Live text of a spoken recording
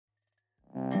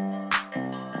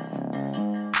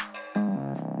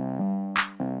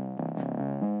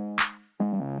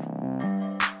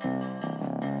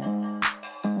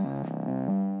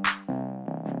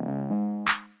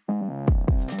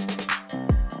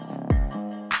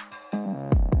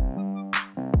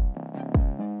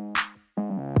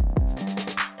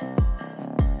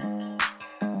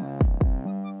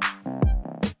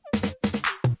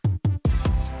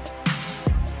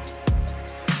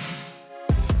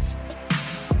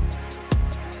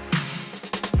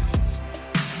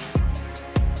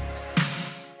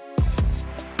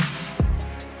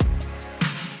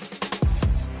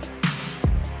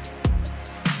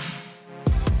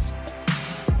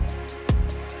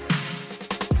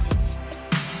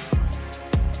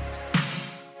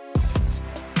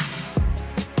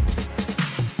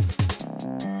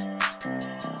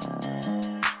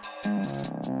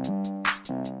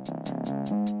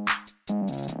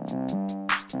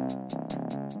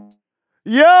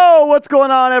Yo, what's going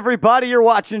on, everybody? You're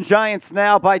watching Giants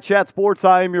Now by Chat Sports.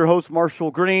 I am your host, Marshall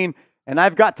Green, and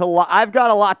I've got a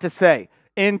lot to say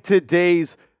in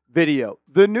today's video.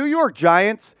 The New York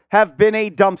Giants have been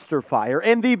a dumpster fire,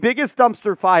 and the biggest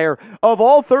dumpster fire of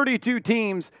all 32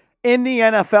 teams in the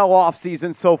NFL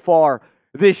offseason so far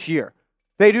this year.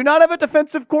 They do not have a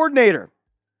defensive coordinator.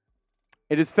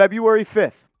 It is February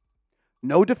 5th.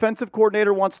 No defensive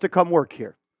coordinator wants to come work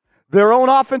here. Their own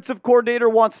offensive coordinator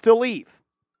wants to leave.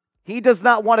 He does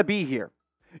not want to be here.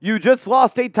 You just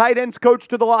lost a tight ends coach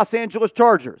to the Los Angeles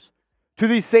Chargers to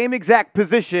the same exact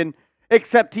position,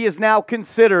 except he is now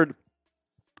considered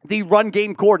the run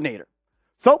game coordinator.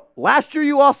 So last year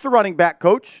you lost a running back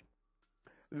coach.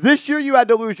 This year you had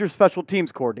to lose your special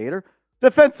teams coordinator,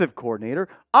 defensive coordinator,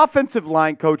 offensive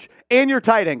line coach, and your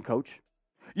tight end coach.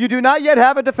 You do not yet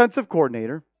have a defensive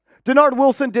coordinator. Denard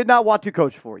Wilson did not want to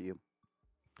coach for you.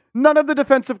 None of the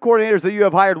defensive coordinators that you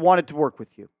have hired wanted to work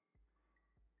with you.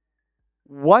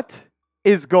 What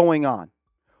is going on?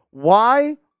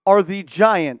 Why are the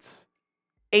Giants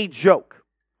a joke?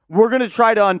 We're going to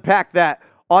try to unpack that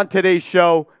on today's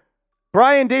show.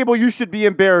 Brian Daboll, you should be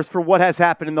embarrassed for what has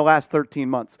happened in the last 13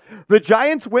 months. The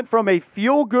Giants went from a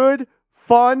feel-good,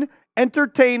 fun,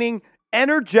 entertaining,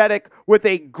 energetic, with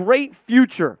a great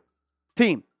future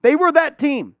team. They were that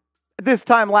team this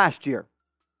time last year.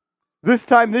 This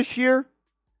time this year,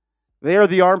 they are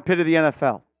the armpit of the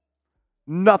NFL.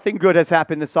 Nothing good has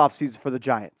happened this offseason for the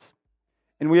Giants.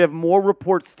 And we have more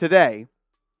reports today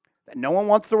that no one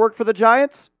wants to work for the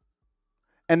Giants,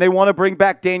 and they want to bring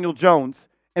back Daniel Jones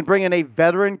and bring in a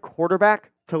veteran quarterback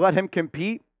to let him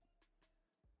compete.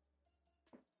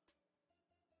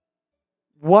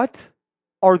 What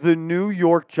are the New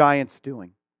York Giants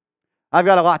doing? I've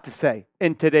got a lot to say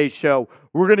in today's show.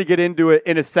 We're going to get into it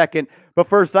in a second. But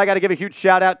first, I got to give a huge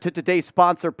shout out to today's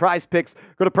sponsor, Prize Picks.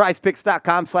 Go to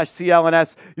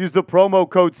prizepicks.com/CLNS. Use the promo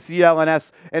code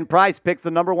CLNS. And Prize Picks, the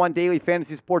 #1 daily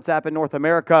fantasy sports app in North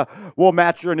America, will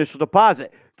match your initial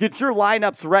deposit. Get your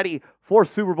lineups ready for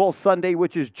Super Bowl Sunday,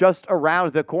 which is just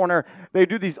around the corner. They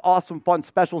do these awesome, fun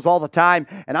specials all the time.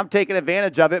 And I'm taking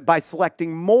advantage of it by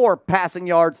selecting more passing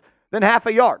yards than half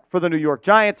a yard for the New York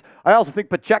Giants. I also think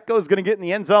Pacheco is going to get in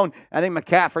the end zone. I think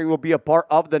McCaffrey will be a part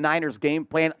of the Niners game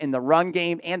plan in the run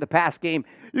game and the pass game.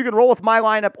 You can roll with my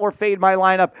lineup or fade my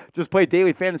lineup. Just play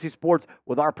daily fantasy sports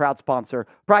with our proud sponsor,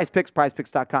 Prize Picks,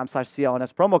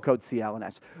 prizepicks.com/CLNS, promo code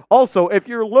CLNS. Also, if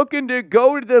you're looking to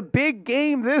go to the big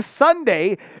game this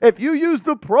Sunday, if you use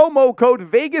the promo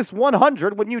code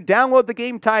Vegas100 when you download the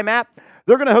Game Time app,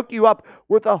 they're going to hook you up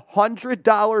with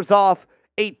 $100 off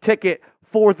a ticket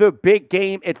for the big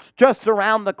game. It's just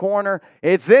around the corner.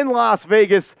 It's in Las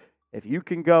Vegas. If you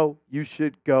can go, you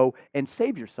should go and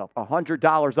save yourself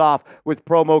 $100 off with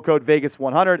promo code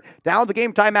Vegas100. Down the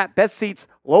Game Time app, best seats,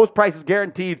 lowest prices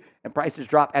guaranteed, and prices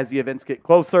drop as the events get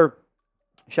closer.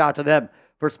 Shout out to them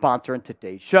for sponsoring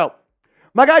today's show.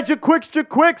 My guy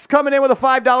Jaquicks coming in with a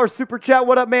 $5 super chat.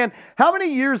 What up, man? How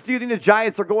many years do you think the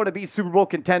Giants are going to be Super Bowl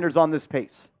contenders on this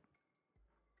pace?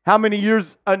 How many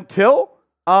years until?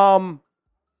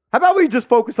 How about we just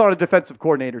focus on a defensive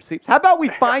coordinator, Seeps? How about we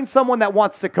find someone that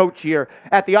wants to coach here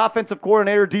at the offensive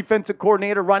coordinator, defensive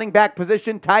coordinator, running back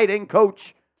position, tight end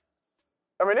coach?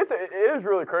 I mean, it is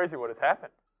really crazy what has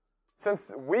happened.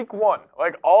 Since week one,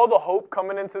 like all the hope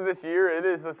coming into this year, it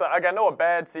is just, like, I know a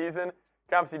bad season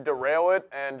can obviously derail it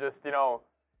and just,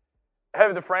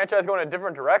 have the franchise going in a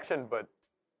different direction, but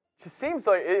it just seems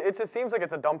like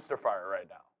it's a dumpster fire right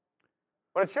now.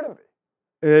 When it shouldn't be.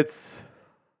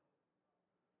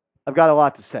 I've got a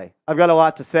lot to say.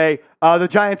 The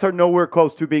Giants are nowhere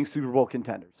close to being Super Bowl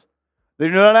contenders. They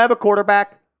do not have a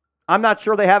quarterback. I'm not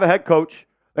sure they have a head coach.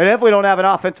 They definitely don't have an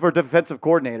offensive or defensive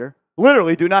coordinator.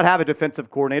 Literally do not have a defensive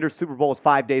coordinator. Super Bowl is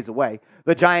 5 days away.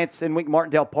 The Giants and Wink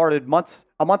Martindale parted a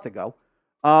month ago.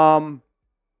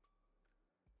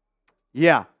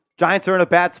 Giants are in a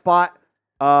bad spot.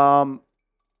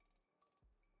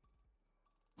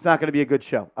 It's not going to be a good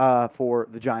show for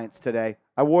the Giants today.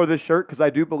 I wore this shirt because I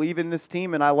do believe in this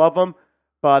team and I love them,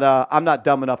 but I'm not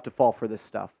dumb enough to fall for this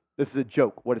stuff. This is a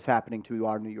joke, what is happening to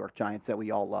our New York Giants that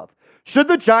we all love. Should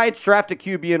the Giants draft a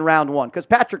QB in round one? Because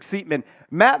Patrick Seatman,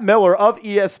 Matt Miller of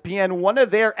ESPN, one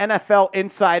of their NFL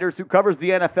insiders who covers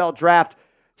the NFL draft,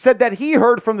 said that he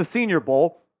heard from the Senior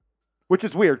Bowl, which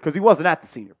is weird because he wasn't at the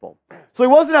Senior Bowl. So he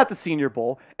wasn't at the Senior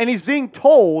Bowl, and he's being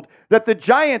told that the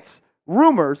Giants'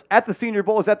 rumors at the Senior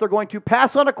Bowl is that they're going to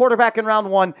pass on a quarterback in round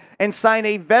one and sign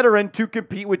a veteran to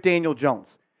compete with Daniel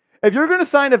Jones. If you're going to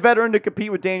sign a veteran to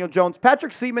compete with Daniel Jones,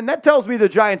 Patrick Seaman, that tells me the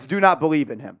Giants do not believe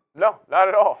in him. No, not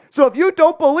at all. So if you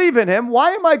don't believe in him,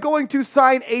 why am I going to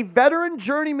sign a veteran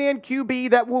journeyman QB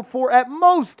that will, for at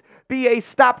most, be a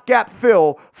stopgap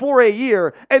fill for a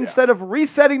year instead of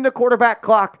resetting the quarterback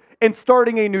clock and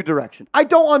starting a new direction? I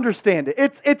don't understand it.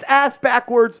 It's ass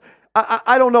backwards.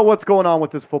 I don't know what's going on with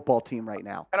this football team right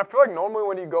now. And I feel like normally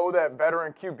when you go that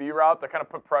veteran QB route to kind of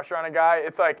put pressure on a guy,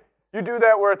 it's like you do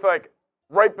that where it's like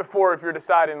right before if you're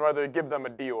deciding whether to give them a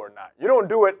deal or not. You don't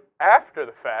do it after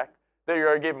the fact that you're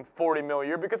going to give them $40 million a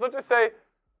year because let's just say,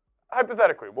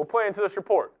 hypothetically, we'll play into this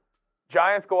report.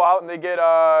 Giants go out and they get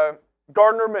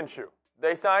Gardner Minshew.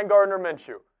 They sign Gardner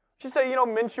Minshew. Just say,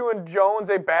 Minshew and Jones,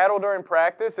 they battle during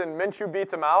practice and Minshew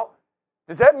beats him out.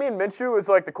 Does that mean Minshew is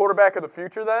like the quarterback of the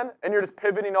future then? And you're just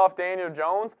pivoting off Daniel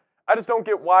Jones? I just don't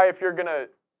get why if you're going to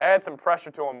add some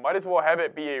pressure to him, might as well have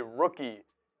it be a rookie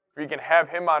where you can have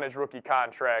him on his rookie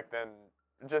contract and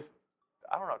just,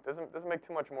 I don't know, it doesn't make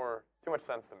too much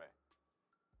sense to me.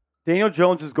 Daniel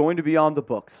Jones is going to be on the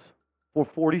books for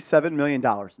 $47 million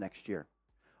next year.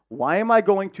 Why am I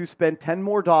going to spend $10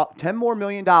 more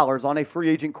million on a free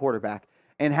agent quarterback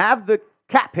and have the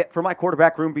cap hit for my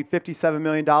quarterback room be $57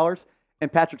 million?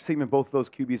 And Patrick Seaman, both of those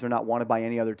QBs are not wanted by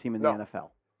any other team in the NFL.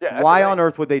 Yeah, why on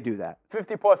earth would they do that?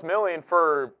 $50+ million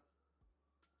for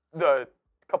the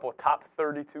couple of top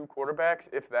 32 quarterbacks,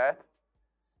 if that.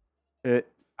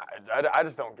 I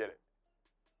just don't get it.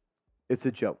 It's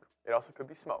a joke. It also could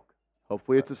be smoke.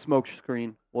 Hopefully it's a smoke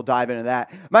screen. We'll dive into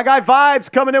that. My guy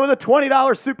Vibes coming in with a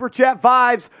 $20 super chat.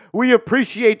 Vibes, we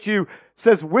appreciate you.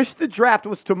 Says, wish the draft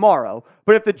was tomorrow,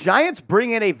 but if the Giants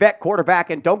bring in a vet quarterback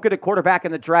and don't get a quarterback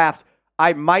in the draft,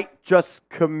 I might just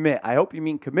commit. I hope you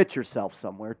mean commit yourself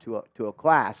somewhere to a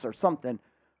class or something.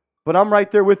 But I'm right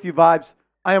there with you, Vibes.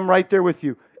 I am right there with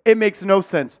you. It makes no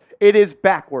sense. It is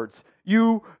backwards.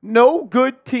 No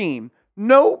good team,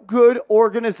 no good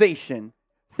organization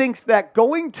thinks that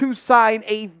going to sign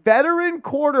a veteran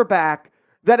quarterback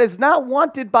that is not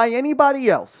wanted by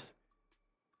anybody else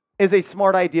is a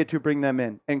smart idea to bring them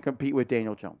in and compete with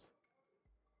Daniel Jones.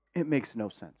 It makes no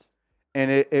sense. And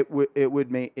it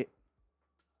would make it.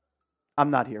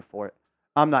 I'm not here for it.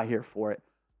 I'm not here for it.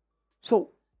 So,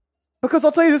 because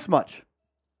I'll tell you this much.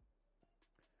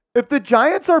 If the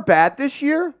Giants are bad this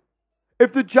year,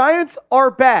 if the Giants are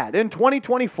bad in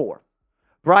 2024,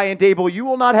 Brian Daboll, you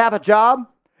will not have a job,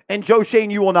 and Joe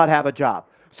Schoen, you will not have a job.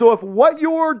 So if what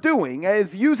you're doing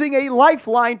is using a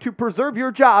lifeline to preserve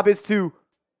your job is to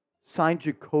sign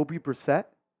Jacoby Brissett,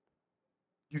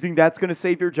 you think that's going to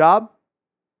save your job?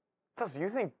 So you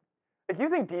think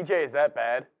DJ is that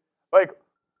bad? Like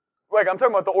I'm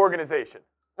talking about the organization.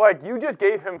 Like, you just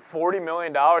gave him $40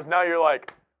 million. Now you're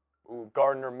like, ooh,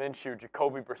 Gardner Minshew,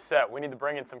 Jacoby Brissett. We need to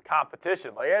bring in some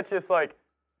competition. Like, it's just like,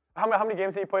 how many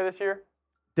games did he play this year?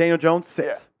 Daniel Jones, 6.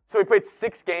 Yeah. So he played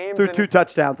 6 games. Threw 2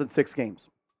 touchdowns in 6 games.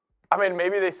 I mean,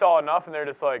 maybe they saw enough and they're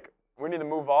just like, we need to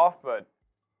move off, but I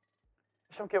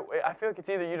just don't get. I feel like it's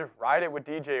either you just ride it with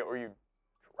DJ or you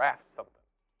draft something.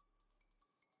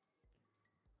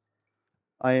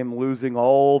 I am losing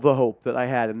all the hope that I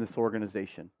had in this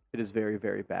organization. It is very,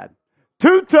 very bad.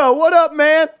 Tuto, what up,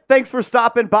 man? Thanks for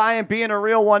stopping by and being a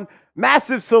real one.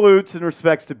 Massive salutes and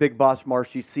respects to Big Boss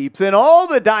Marshy Seeps and all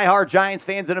the diehard Giants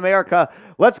fans in America.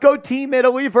 Let's go Team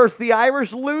Italy versus the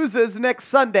Irish loses next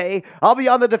Sunday. I'll be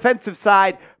on the defensive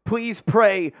side. Please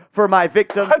pray for my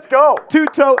victim. Let's go.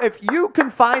 Tuto, if you can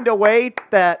find a way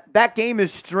that game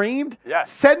is streamed, yes,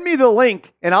 send me the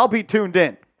link and I'll be tuned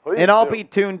in. Please I'll do. be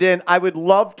tuned in. I would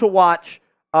love to watch.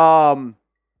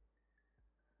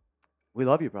 We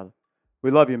love you, brother.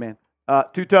 We love you, man.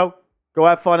 Tuto, go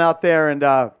have fun out there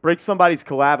and break somebody's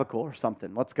clavicle or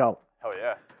something. Let's go. Hell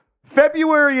yeah.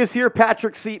 February is here,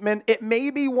 Patrick Seatman. It may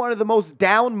be one of the most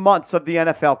down months of the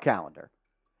NFL calendar.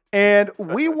 And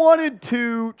we wanted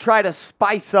to try to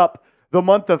spice up the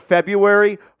month of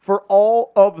February for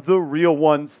all of the real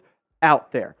ones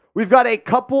out there. We've got a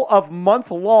couple of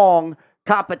month-long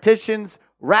competitions,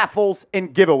 raffles,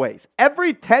 and giveaways.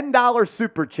 Every $10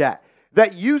 super chat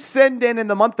that you send in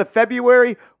the month of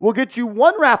February will get you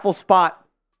one raffle spot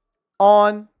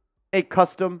on a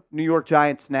custom New York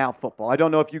Giants Now football. I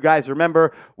don't know if you guys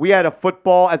remember, we had a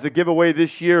football as a giveaway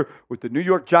this year with the New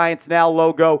York Giants Now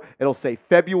logo. It'll say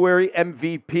February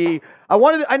MVP.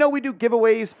 I know we do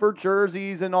giveaways for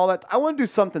jerseys and all that. I want to do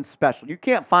something special. You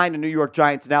can't find a New York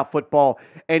Giants Now football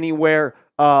anywhere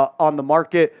on the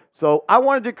market. So I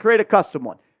wanted to create a custom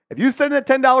one. If you send a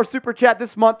 $10 super chat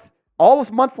this month, all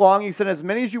this month long, you send as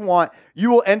many as you want,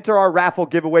 you will enter our raffle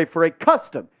giveaway for a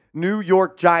custom New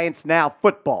York Giants Now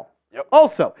football. Yep.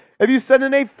 Also, if you send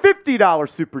in a $50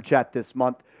 super chat this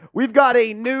month, We've got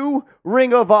a new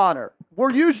Ring of Honor.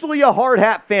 We're usually a hard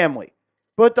hat family,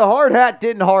 but the hard hat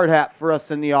didn't hard hat for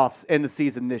us in the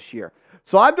season this year.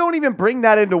 So I don't even bring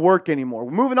that into work anymore.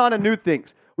 We're moving on to new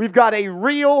things. We've got a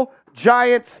real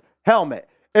Giants helmet.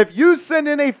 If you send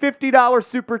in a $50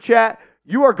 super chat,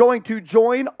 you are going to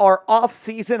join our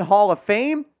off-season Hall of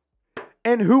Fame.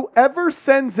 And whoever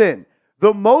sends in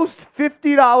the most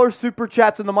 $50 super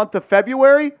chats in the month of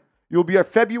February, you'll be our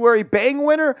February Bang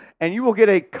winner, and you will get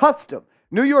a custom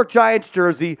New York Giants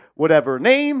jersey, whatever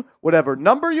name, whatever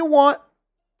number you want.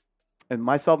 And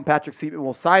myself and Patrick Seaman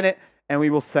will sign it, and we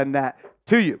will send that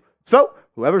to you. So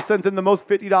whoever sends in the most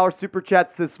 $50 super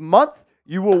chats this month,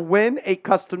 you will win a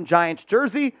custom Giants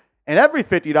jersey, and every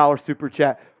 $50 super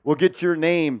chat will get your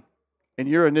name and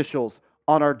your initials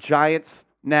on our Giants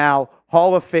Now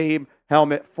Hall of Fame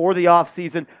helmet for the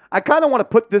offseason. I kind of want to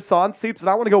put this on, Seeps, and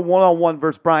I want to go one-on-one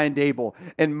versus Brian Daboll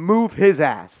and move his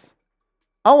ass.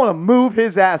 I want to move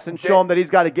his ass and show him that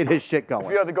he's got to get his shit going.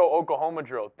 If you had to go Oklahoma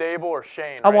drill, Daboll or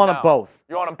Schoen I want them both.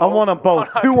 You want them both? I want them both.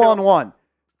 2-on-1.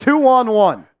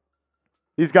 2-on-1.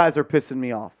 These guys are pissing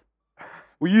me off.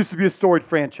 We used to be a storied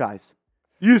franchise.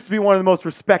 You used to be one of the most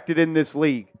respected in this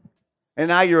league. And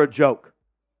now you're a joke.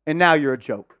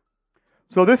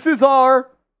 So this is our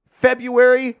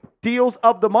February deals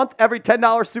of the month. Every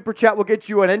 $10 super chat will get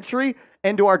you an entry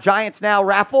into our Giants Now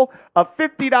raffle. A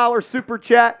 $50 super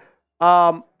chat,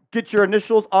 get your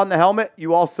initials on the helmet.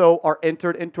 You also are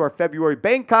entered into our February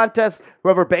Bang contest.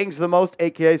 Whoever bangs the most,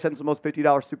 a.k.a. sends the most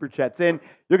 $50 super chats in,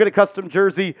 you'll get a custom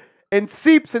jersey. And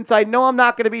Seep, since I know I'm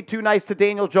not going to be too nice to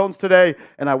Daniel Jones today,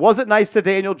 and I wasn't nice to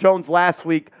Daniel Jones last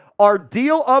week, our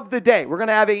deal of the day. We're going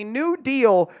to have a new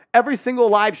deal every single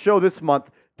live show this month.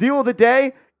 Deal of the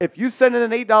day, if you send in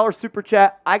an $8 super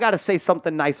chat, I got to say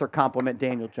something nice or compliment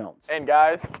Daniel Jones. And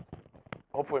guys,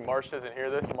 hopefully Marsh doesn't hear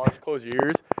this. Marsh, close your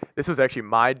ears. This was actually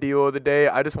my deal of the day.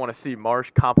 I just want to see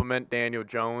Marsh compliment Daniel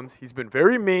Jones. He's been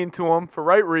very mean to him for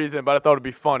right reason, but I thought it'd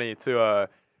be funny to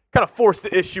kind of force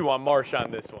the issue on Marsh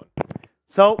on this one.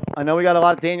 So, I know we got a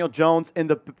lot of Daniel Jones in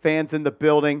the fans in the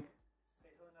building. Say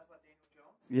something else about Daniel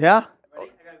Jones? Yeah?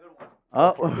 Ready? I got a good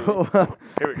one. Oh.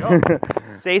 Here we go.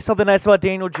 Say something nice about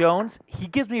Daniel Jones. He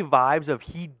gives me vibes of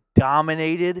he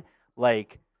dominated,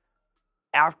 like,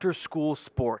 after-school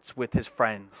sports with his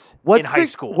friends in high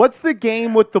school. What's the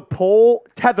game with the pole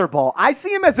tetherball? I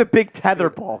see him as a big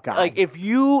tetherball guy. Like, if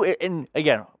you, and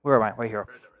again, where am I? Right here.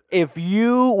 If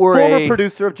you were former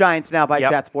producer of Giants Now by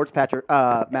Chat Sports,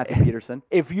 Matthew Peterson.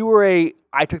 If you were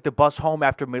I took the bus home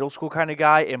after middle school kind of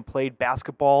guy and played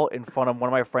basketball in front of one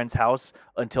of my friend's house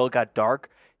until it got dark,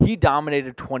 he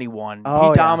dominated 21. Oh,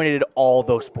 he dominated all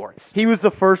those sports. He was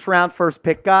the first round, first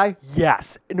pick guy?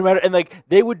 Yes. No matter, and like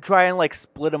they would try and like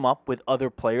split him up with other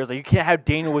players. Like you can't have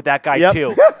Daniel with that guy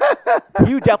too.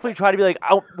 He would definitely try to be like,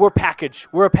 oh, we're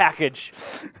a package.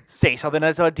 Say something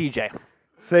nice about DJ.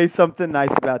 Say something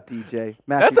nice about DJ.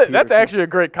 That's actually a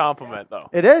great compliment, though.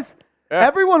 It is. Yeah.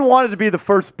 Everyone wanted to be the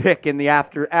first pick in the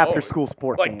after school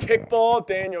sport like game. kickball,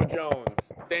 Daniel Jones.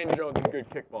 Daniel Jones is a good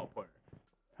kickball player.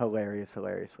 Hilarious.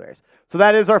 So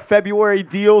that is our February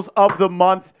deals of the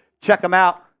month. Check them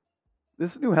out.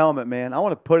 This new helmet, man. I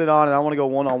want to put it on, and I want to go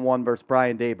one-on-one versus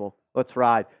Brian Daboll. Let's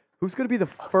ride. Who's going to be the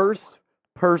first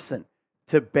person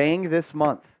to bang this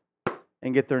month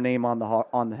and get their name on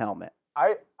the helmet?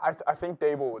 I think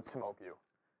Daboll would smoke you.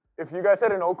 If you guys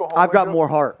had an Oklahoma I've got more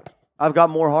heart. You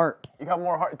got more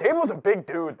heart. Daboll's a big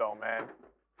dude, though, man.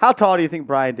 How tall do you think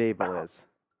Brian Daboll is?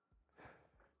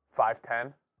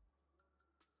 5'10".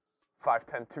 5'10",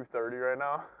 230 right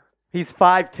now. He's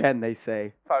 5'10", they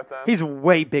say. 5'10". He's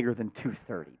way bigger than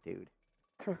 230, dude.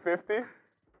 250?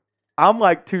 I'm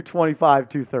like 225,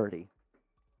 230.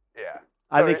 Yeah.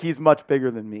 I think he's much bigger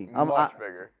than me. Much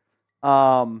bigger.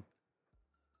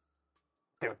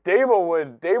 Dude, Daboll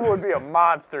would be a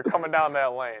monster coming down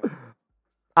that lane.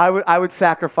 I would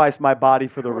sacrifice my body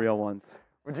for the real ones.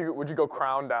 Would you go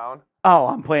crown down? Oh,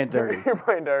 I'm playing dirty. You're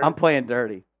playing dirty. I'm playing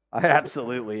dirty. I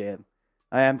absolutely am.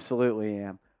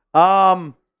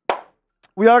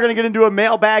 We are going to get into a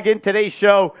mailbag in today's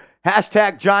show.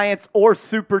 Hashtag Giants or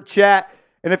Super Chat.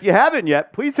 And if you haven't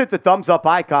yet, please hit the thumbs up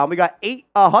icon. We got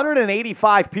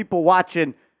 185 people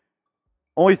watching.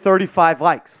 Only 35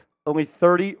 likes. Only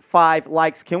 35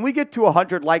 likes. Can we get to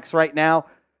 100 likes right now?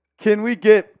 Can we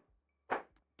get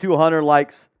to 100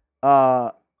 likes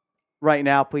right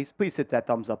now? Please hit that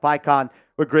thumbs up icon.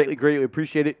 We'd greatly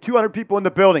appreciate it. 200 people in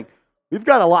the building. We've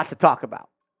got a lot to talk about.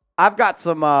 I've got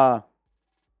some,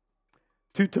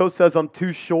 Tuto says I'm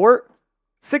too short.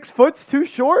 6 foot's too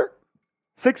short?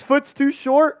 6 foot's too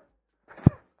short?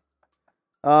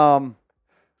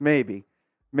 Maybe.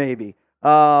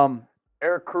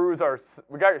 Eric Cruz,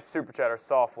 we got your super chat. Our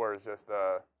software is just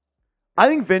I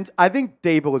think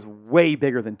Daboll is way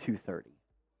bigger than 230.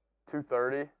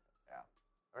 230. Yeah,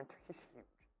 I mean, he's huge.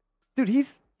 Dude,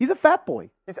 he's a fat boy.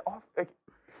 He's off.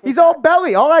 He's all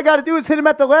belly. All I got to do is hit him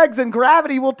at the legs, and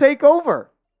gravity will take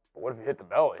over. But what if you hit the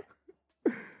belly?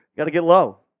 Got to get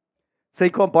low.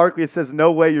 Saquon Barkley says,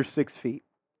 "No way, you're 6 feet."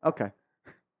 Okay.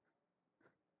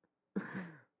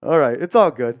 All right, it's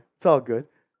all good. It's all good.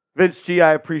 Vince G,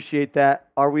 I appreciate that.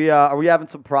 Are we having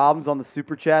some problems on the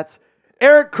super chats?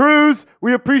 Eric Cruz,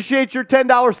 we appreciate your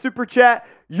 $10 super chat.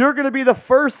 You're going to be the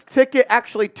first ticket.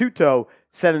 Actually, Tuto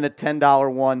sent in a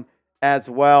 $10 one as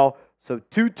well. So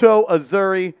Tuto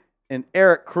Azuri and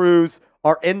Eric Cruz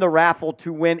are in the raffle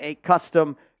to win a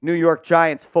custom New York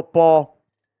Giants football.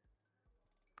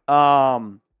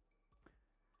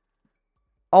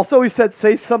 Also, he said,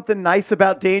 say something nice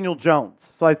about Daniel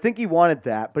Jones. So I think he wanted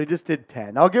that, but he just did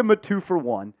 10. I'll give him a 2 for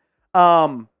 1.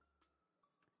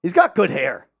 He's got good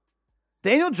hair.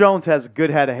 Daniel Jones has a good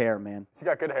head of hair, man. He's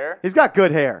got good hair? He's got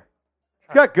good hair.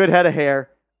 He's got good head of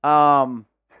hair.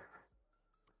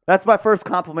 That's my first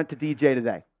compliment to DJ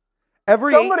today.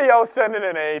 Somebody else send in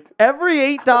an 8.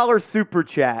 Every $8 super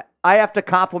chat, I have to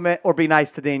compliment or be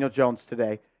nice to Daniel Jones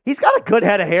today. He's got a good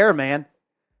head of hair, man.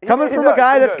 Coming from a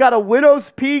guy that's got a widow's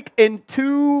peak and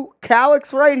 2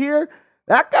 calyx right here,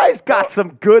 that guy's got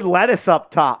some good lettuce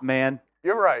up top, man.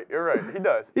 You're right. He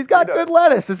does. He's got good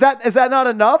lettuce. Is that not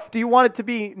enough? Do you want it to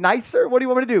be nicer? What do you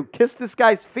want me to do? Kiss this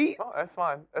guy's feet? Oh, that's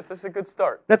fine. That's just a good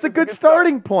start. That's a good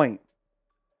starting point.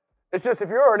 It's just if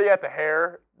you're already at the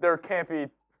hair, there can't be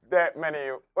that many.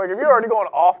 Like if you're already going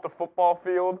off the football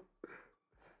field.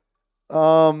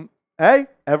 Hey,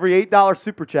 every $8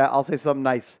 super chat, I'll say something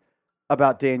nice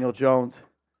about Daniel Jones.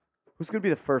 Who's going to be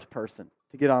the first person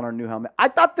to get on our new helmet? I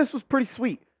thought this was pretty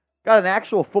sweet. Got an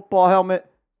actual football helmet.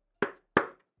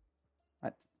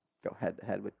 I'd go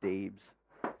head-to-head with Dabe's.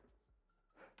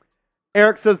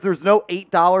 Eric says there's no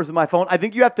 $8 in my phone. I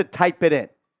think you have to type it in.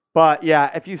 But,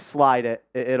 yeah, if you slide it,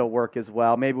 it'll work as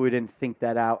well. Maybe we didn't think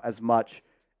that out as much.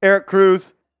 Eric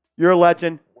Cruz, you're a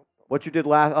legend. What you did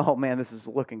last... Oh, man, this is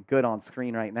looking good on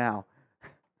screen right now.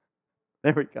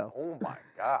 There we go. Oh, my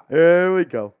God. There we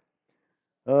go.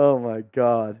 Oh, my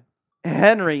God.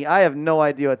 Henry, I have no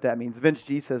idea what that means. Vince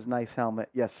G says, nice helmet.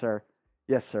 Yes, sir.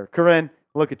 Yes, sir. Corinne,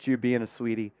 look at you being a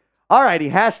sweetie. All righty.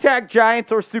 Hashtag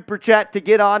Giants or Super Chat to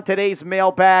get on today's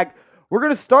mailbag. We're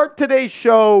going to start today's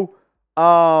show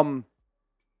talking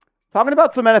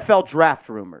about some NFL draft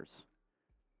rumors.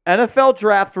 NFL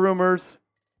draft rumors.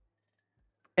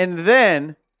 And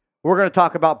then we're going to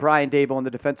talk about Brian Daboll and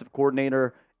the defensive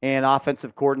coordinator and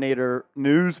offensive coordinator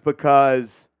news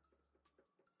because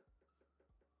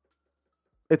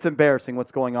it's embarrassing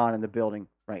what's going on in the building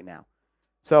right now.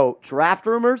 So draft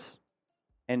rumors,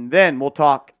 and then we'll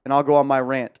talk, and I'll go on my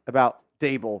rant about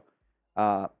Daboll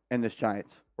and this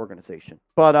Giants organization.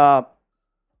 But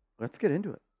let's get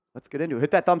into it. Hit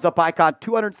that thumbs up icon.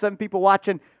 207 people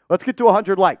watching. Let's get to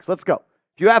 100 likes. Let's go.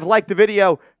 If you have liked the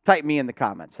video, type me in the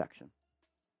comment section.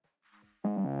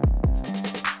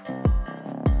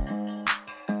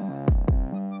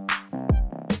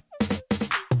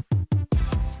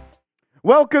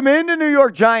 Welcome into New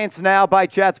York Giants Now by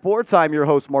Chat Sports. I'm your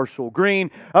host, Marshall Green.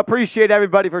 Appreciate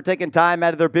everybody for taking time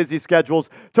out of their busy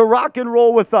schedules to rock and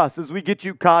roll with us as we get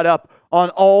you caught up on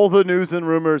all the news and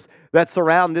rumors that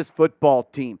surround this football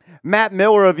team. Matt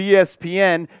Miller of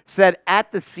ESPN said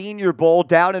at the Senior Bowl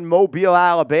down in Mobile,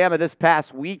 Alabama this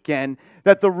past weekend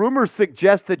that the rumors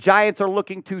suggest the Giants are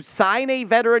looking to sign a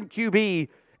veteran QB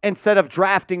instead of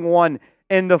drafting one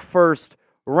in the first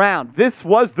round. This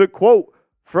was the quote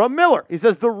from Miller. He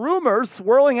says, the rumors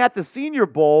swirling at the Senior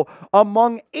Bowl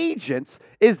among agents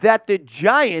is that the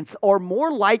Giants are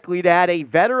more likely to add a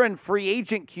veteran free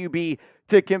agent QB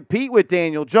to compete with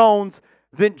Daniel Jones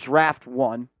than draft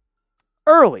one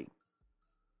early.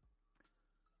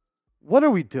 What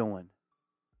are we doing?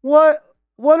 What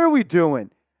are we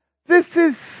doing? This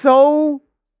is so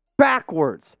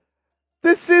backwards.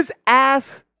 This is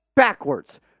ass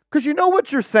backwards. Because you know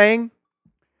what you're saying?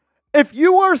 If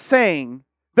you are saying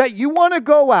that you want to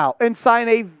go out and sign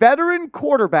a veteran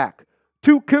quarterback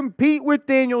to compete with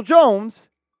Daniel Jones,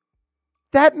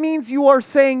 that means you are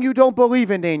saying you don't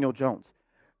believe in Daniel Jones.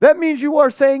 That means you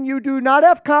are saying you do not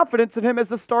have confidence in him as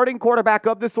the starting quarterback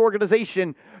of this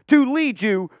organization to lead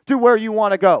you to where you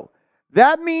want to go.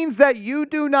 That means that you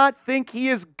do not think he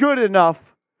is good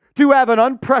enough to have an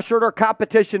unpressured or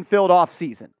competition-filled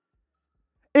offseason.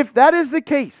 If that is the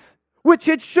case, which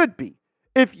it should be,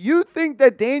 if you think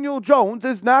that Daniel Jones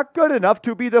is not good enough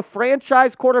to be the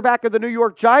franchise quarterback of the New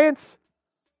York Giants,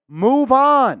 move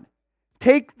on.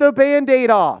 Take the Band-Aid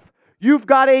off. You've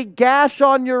got a gash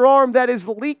on your arm that is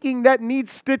leaking that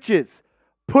needs stitches.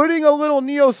 Putting a little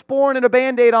Neosporin and a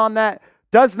Band-Aid on that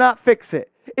does not fix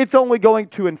it. It's only going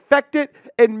to infect it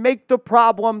and make the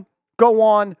problem go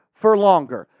on for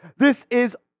longer. This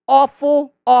is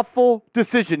awful, awful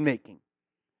decision making,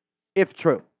 if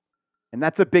true. And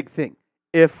that's a big thing,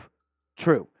 if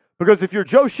true. Because if you're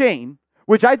Joe Schoen,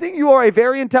 which I think you are a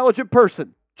very intelligent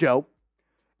person, Joe,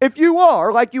 if you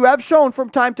are, like you have shown from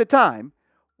time to time,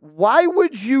 why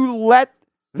would you let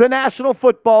the National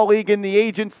Football League and the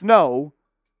agents know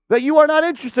that you are not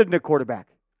interested in a quarterback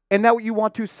and that you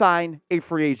want to sign a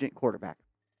free agent quarterback?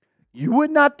 You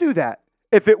would not do that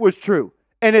if it was true.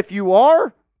 And if you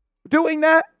are doing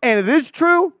that and it is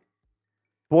true,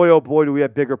 boy, oh boy, do we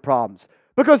have bigger problems.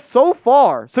 Because so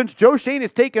far, since Joe Schoen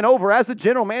has taken over as the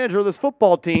general manager of this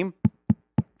football team,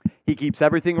 he keeps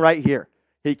everything right here.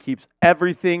 He keeps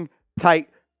everything tight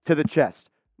to the chest.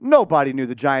 Nobody knew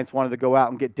the Giants wanted to go out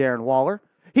and get Darren Waller.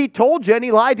 He told you and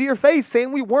he lied to your face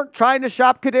saying we weren't trying to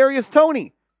shop Kadarius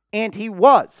Toney. And he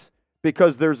was,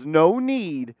 because there's no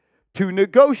need to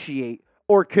negotiate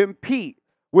or compete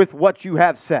with what you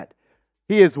have said.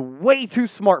 He is way too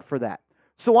smart for that.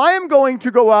 So I am going to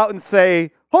go out and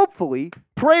say, hopefully,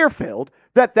 prayer-filled,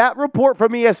 that that report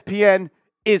from ESPN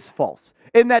is false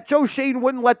and that Joe Schoen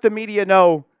wouldn't let the media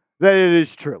know that it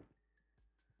is true.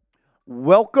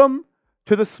 Welcome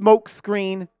to the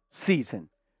smokescreen season.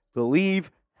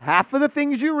 Believe half of the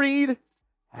things you read,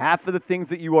 half of the things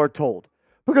that you are told.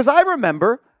 Because I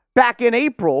remember back in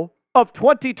April of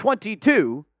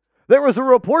 2022, there was a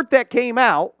report that came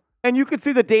out, and you can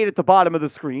see the date at the bottom of the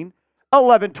screen,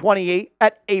 11/28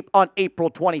 on April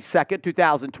 22nd,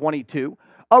 2022.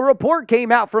 A report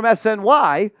came out from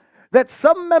SNY that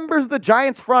some members of the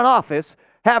Giants front office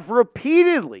have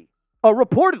reportedly,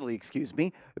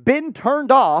 been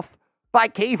turned off by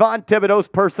Kayvon Thibodeau's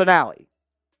personality.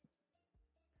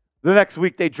 The next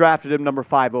week, they drafted him number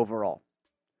 5 overall.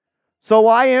 So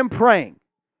I am praying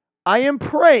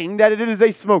that it is a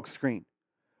smokescreen.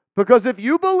 Because if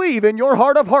you believe in your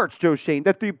heart of hearts, Joe Schoen,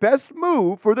 that the best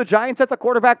move for the Giants at the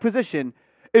quarterback position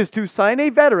is to sign a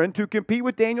veteran to compete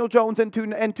with Daniel Jones and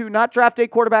to not draft a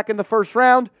quarterback in the first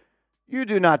round, you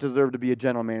do not deserve to be a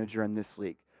general manager in this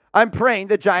league. I'm praying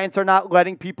the Giants are not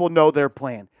letting people know their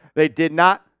plan. They did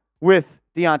not with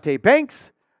Deonte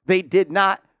Banks. They did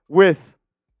not with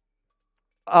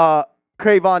Kayvon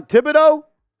Thibodeau.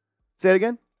 Say it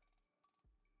again.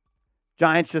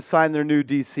 Giants just signed their new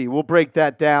DC. We'll break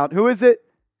that down. Who is it?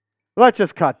 Let's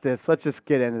just cut this. Let's just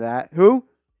get into that. Who?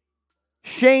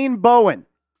 Shane Bowen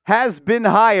has been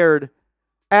hired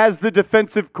as the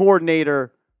defensive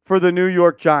coordinator for the New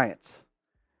York Giants.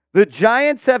 The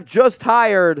Giants have just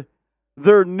hired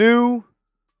their new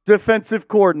defensive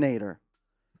coordinator,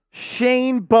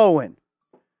 Shane Bowen.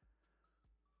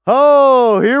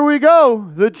 Oh, here we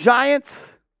go. The Giants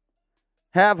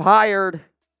have hired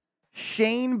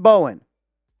Shane Bowen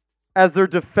as their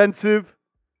defensive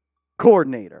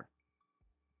coordinator.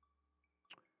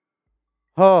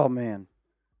 Oh, man.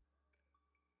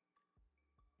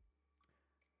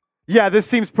 Yeah, this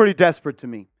seems pretty desperate to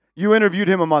me. You interviewed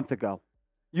him a month ago.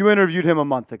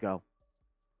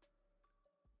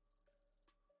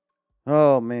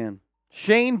 Oh, man.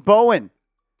 Shane Bowen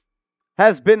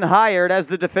has been hired as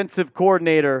the defensive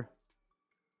coordinator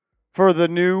for the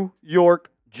New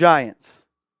York Giants.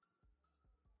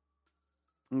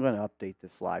 I'm going to update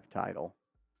this live title.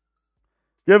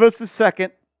 Give us a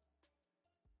second.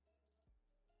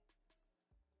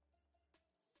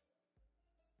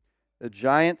 The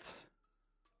Giants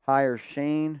hire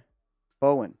Shane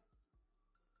Bowen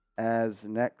as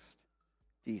next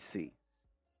DC.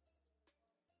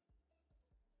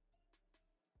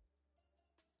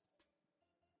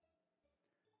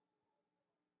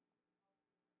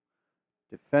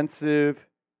 Defensive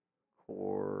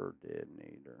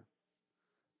coordinator.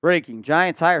 Breaking.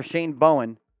 Giants hire Shane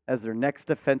Bowen as their next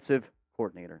defensive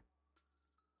coordinator.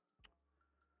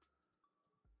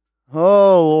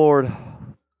 Oh, Lord.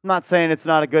 I'm not saying it's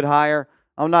not a good hire.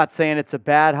 I'm not saying it's a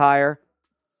bad hire.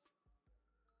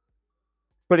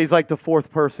 But he's like the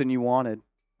fourth person you wanted.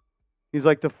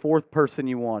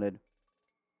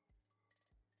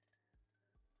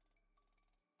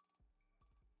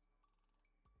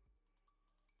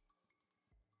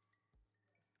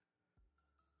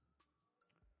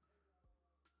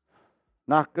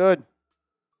 Not good.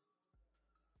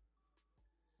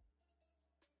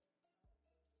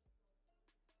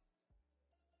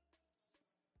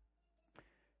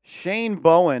 Shane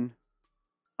Bowen,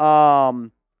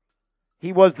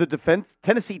 he was the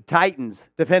Tennessee Titans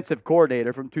defensive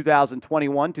coordinator from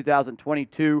 2021,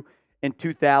 2022, in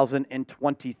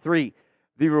 2023.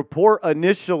 The report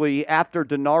initially after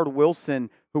Denard Wilson,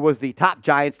 who was the top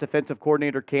Giants defensive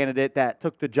coordinator candidate that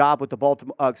took the job with took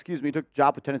the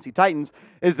job with Tennessee Titans,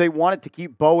 is they wanted to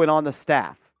keep Bowen on the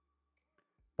staff.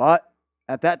 But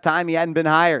at that time, he hadn't been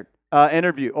hired,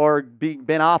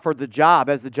 been offered the job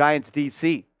as the Giants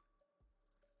DC.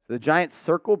 The Giants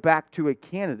circle back to a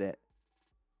candidate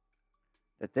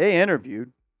that they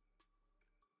interviewed.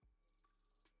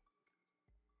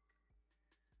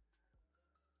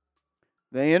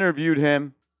 They interviewed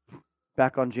him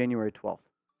back on January 12th.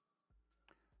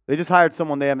 They just hired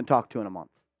someone they haven't talked to in a month.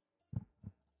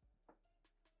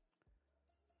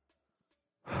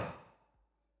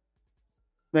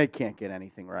 They can't get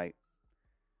anything right.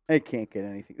 They can't get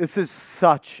anything. This is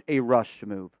such a rush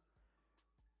move.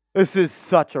 This is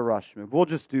such a rush move. We'll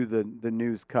just do the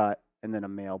news cut and then a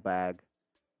mailbag.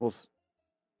 We'll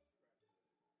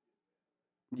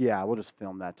just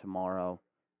film that tomorrow.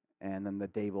 And then the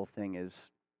Daboll thing is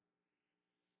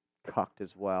cucked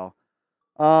as well.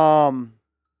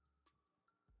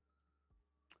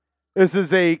 This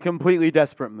is a completely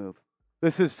desperate move.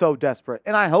 This is so desperate.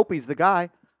 And I hope he's the guy.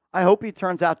 I hope he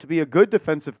turns out to be a good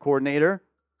defensive coordinator.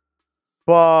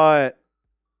 But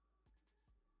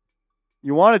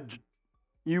you wanted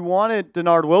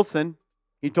Denard Wilson.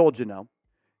 He told you no.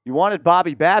 You wanted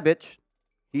Bobby Babich.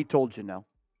 He told you no.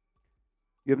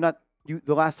 You have not.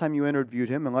 The last time you interviewed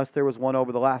him, unless there was one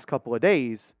over the last couple of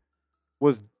days,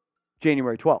 was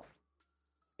January 12th.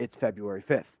 It's February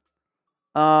 5th.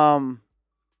 I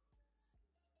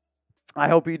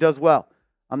hope he does well.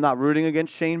 I'm not rooting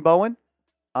against Shane Bowen,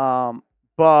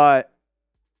 but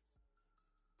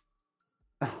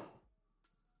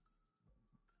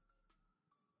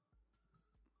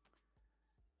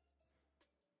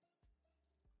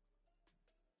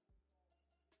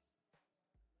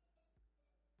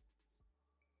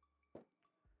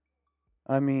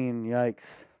I mean,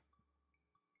 yikes.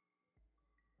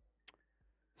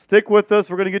 Stick with us.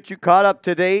 We're going to get you caught up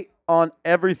to date on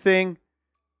everything.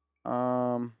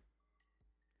 I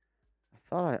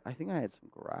think I had some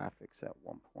graphics at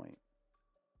one point.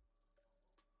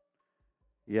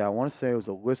 Yeah, I want to say it was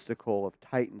a listicle of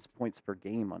Titans points per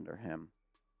game under him.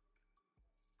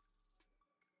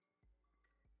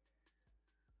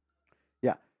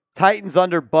 Yeah, Titans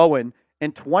under Bowen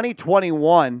in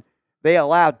 2021. They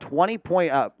allowed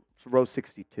row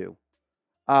 62.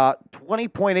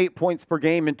 20.8 points per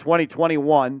game in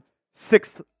 2021,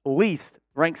 sixth least,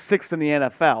 ranked sixth in the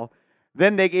NFL.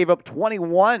 Then they gave up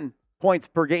 21 points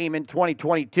per game in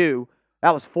 2022.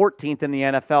 That was 14th in the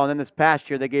NFL. And then this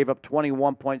past year, they gave up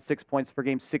 21.6 points per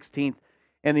game, 16th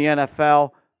in the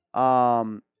NFL.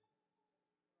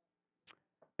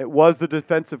 It was the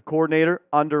defensive coordinator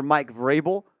under Mike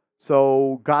Vrabel.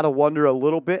 So got to wonder a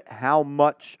little bit how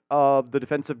much of the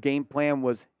defensive game plan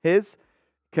was his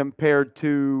compared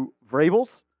to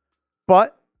Vrabel's.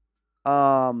 But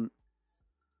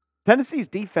Tennessee's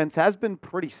defense has been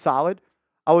pretty solid,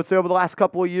 I would say, over the last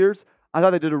couple of years. I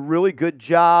thought they did a really good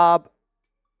job.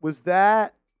 When are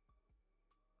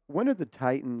the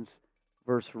Titans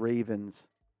versus Ravens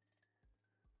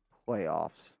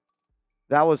playoffs?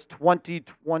 That was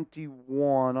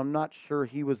 2021. I'm not sure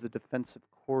he was the defensive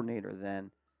coordinator then.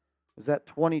 Was that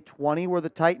 2020 where the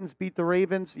Titans beat the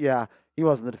Ravens? Yeah, he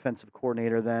wasn't the defensive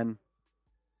coordinator then.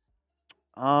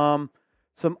 Some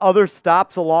other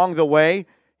stops along the way.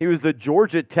 He was the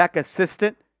Georgia Tech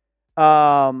assistant. He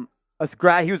was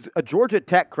a Georgia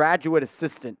Tech graduate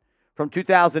assistant from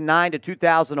 2009 to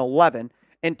 2011.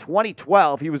 In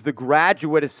 2012, he was the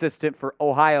graduate assistant for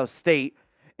Ohio State.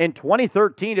 In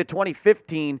 2013 to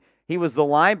 2015, he was the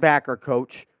linebacker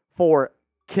coach for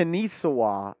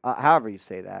Kennesaw, however you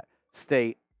say that,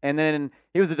 State. And then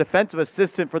he was the defensive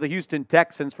assistant for the Houston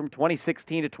Texans from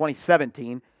 2016 to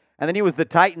 2017. And then he was the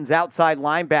Titans outside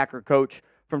linebacker coach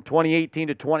from 2018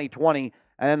 to 2020.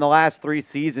 And in the last 3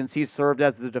 seasons, he served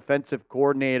as the defensive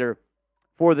coordinator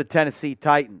for the Tennessee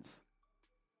Titans.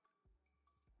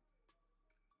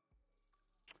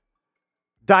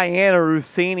 Diana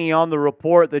Rossini on the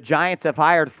report. The Giants have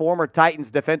hired former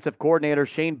Titans defensive coordinator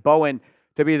Shane Bowen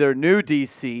to be their new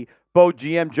DC. Bo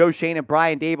GM Joe Schoen and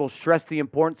Brian Daboll stressed the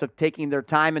importance of taking their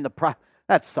time in the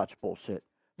That's such bullshit.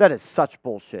 That is such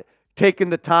bullshit. Taking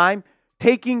time.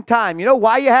 You know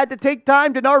why you had to take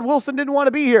time? Denard Wilson didn't want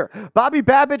to be here. Bobby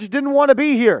Babich didn't want to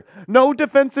be here. No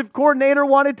defensive coordinator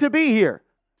wanted to be here.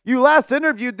 You last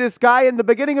interviewed this guy in the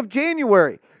beginning of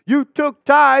January. You took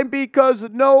time because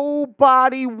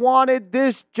nobody wanted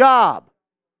this job.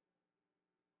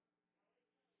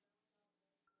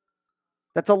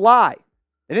 That's a lie.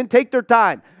 They didn't take their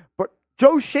time. But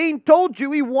Joe Schoen told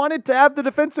you he wanted to have the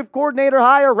defensive coordinator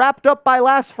hire wrapped up by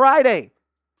last Friday.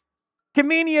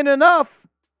 Convenient enough,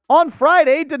 on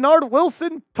Friday, Denard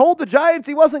Wilson told the Giants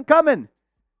he wasn't coming.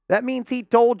 That means he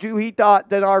told you he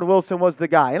thought Denard Wilson was the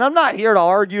guy. And I'm not here to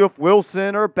argue if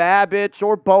Wilson or Babich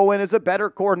or Bowen is a better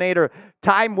coordinator.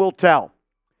 Time will tell.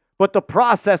 But the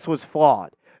process was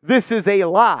flawed. This is a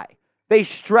lie. They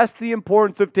stressed the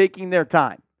importance of taking their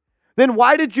time. Then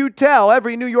why did you tell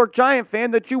every New York Giant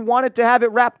fan that you wanted to have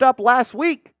it wrapped up last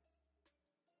week?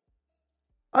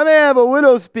 I may have a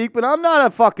widow speak, but I'm not a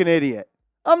fucking idiot.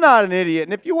 I'm not an idiot.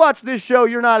 And if you watch this show,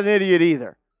 you're not an idiot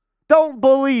either. Don't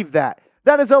believe that.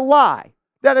 That is a lie.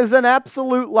 That is an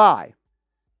absolute lie.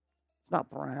 It's not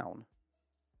Brown.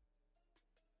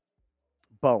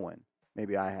 Bowen.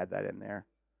 Maybe I had that in there.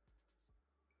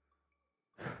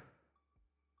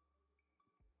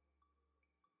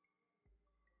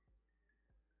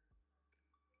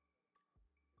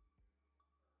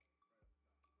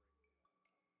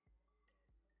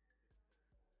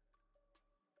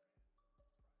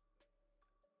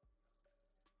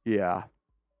 Yeah.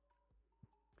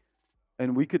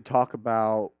 And we could talk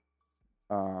about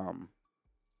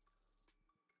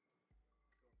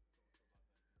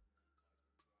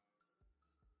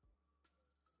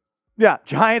yeah,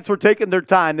 Giants were taking their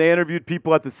time. They interviewed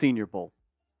people at the Senior Bowl.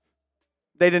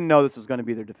 They didn't know this was going to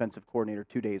be their defensive coordinator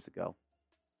 2 days ago.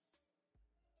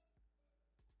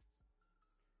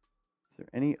 Is there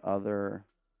any other?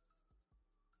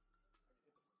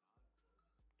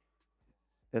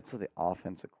 That's the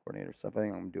offensive coordinator stuff. I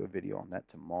think I'm going to do a video on that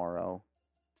tomorrow.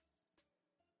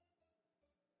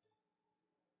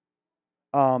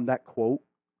 That quote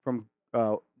from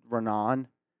Renan,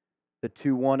 the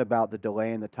 2-1 about the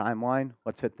delay in the timeline.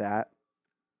 Let's hit that.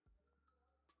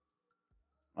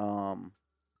 Yeah,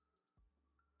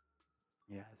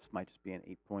 this might just be an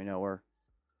 8.0-er.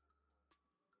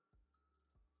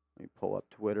 Let me pull up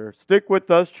Twitter. Stick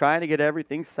with us, trying to get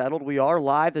everything settled. We are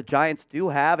live. The Giants do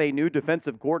have a new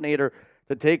defensive coordinator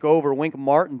to take over Wink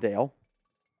Martindale.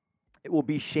 It will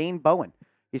be Shane Bowen.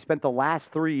 He spent the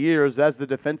last 3 years as the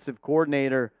defensive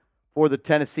coordinator for the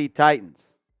Tennessee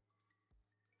Titans.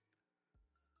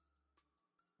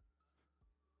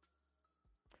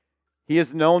 He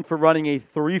is known for running a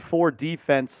 3-4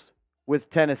 defense with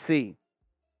Tennessee.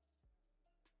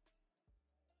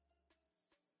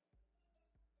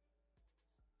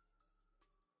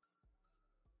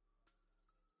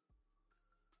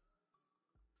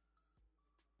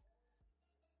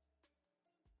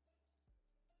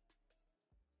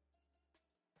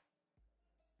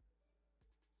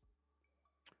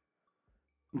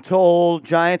 I'm told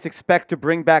Giants expect to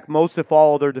bring back most, if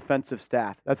all, of their defensive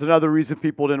staff. That's another reason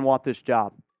people didn't want this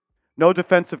job. No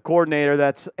defensive coordinator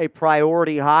that's a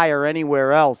priority hire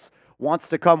anywhere else wants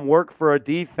to come work for a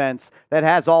defense that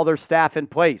has all their staff in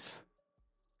place.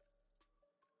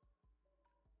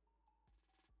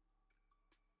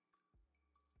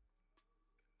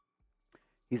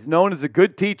 He's known as a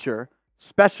good teacher,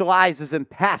 specializes in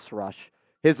pass rush.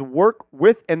 His work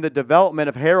with and the development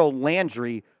of Harold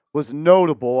Landry was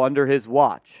notable under his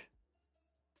watch.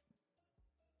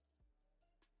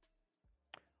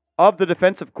 Of the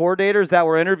defensive coordinators that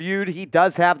were interviewed, he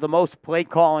does have the most play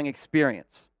calling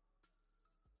experience.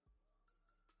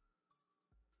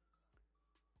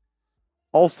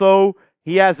 Also,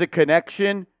 he has a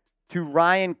connection to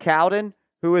Ryan Cowden,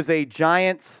 who is a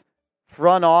Giants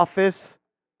front office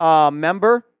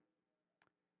member.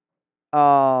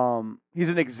 He's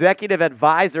an executive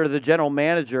advisor to the general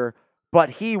manager, but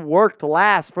he worked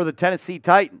last for the Tennessee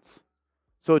Titans.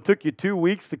 So it took you 2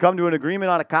 weeks to come to an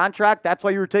agreement on a contract? That's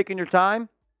why you were taking your time?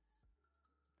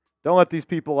 Don't let these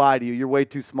people lie to you. You're way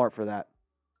too smart for that.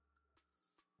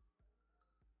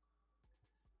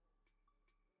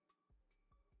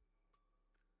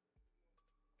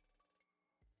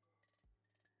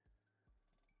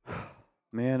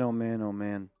 Man, oh man, oh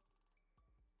man.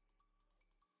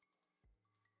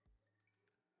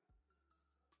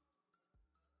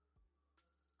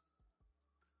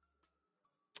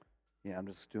 Yeah, I'm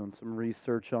just doing some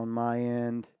research on my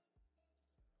end.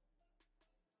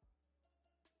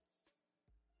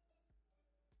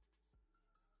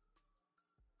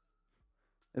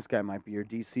 This guy might be your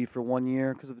DC for 1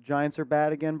 year because if the Giants are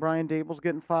bad again, Brian Daboll's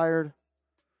getting fired.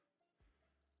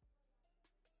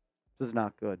 This is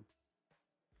not good.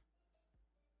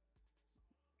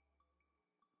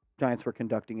 Giants were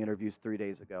conducting interviews 3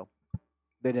 days ago.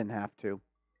 They didn't have to.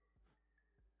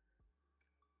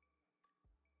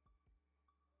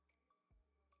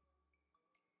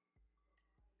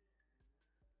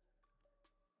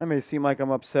 That may seem like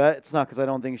I'm upset. It's not because I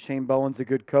don't think Shane Bowen's a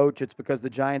good coach. It's because the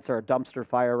Giants are a dumpster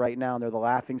fire right now, and they're the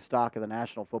laughing stock of the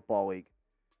National Football League.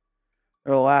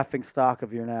 They're the laughing stock of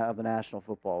the National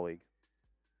Football League.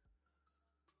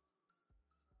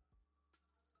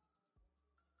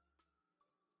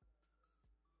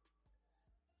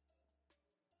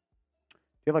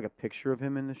 Do you have like a picture of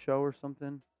him in the show or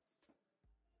something?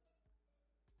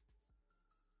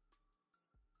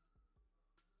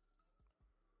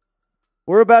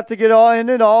 We're about to get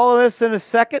into all of this in a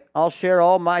second. I'll share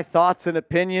all my thoughts and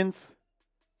opinions.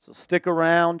 So stick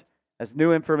around as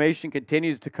new information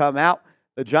continues to come out.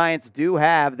 The Giants do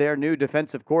have their new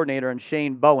defensive coordinator in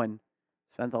Shane Bowen.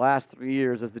 Spent the last 3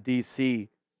 years as the DC.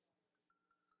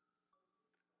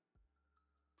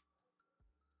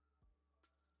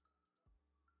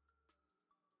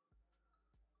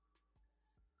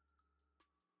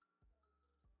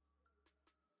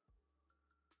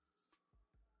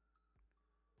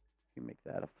 You make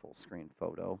that a full screen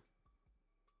photo.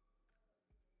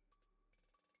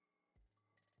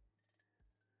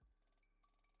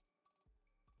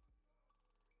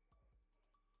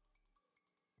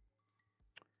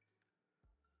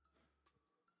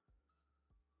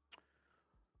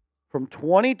 From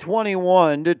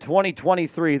 2021 to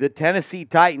 2023, the Tennessee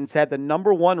Titans had the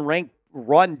number 1 ranked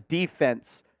run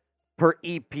defense per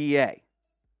EPA.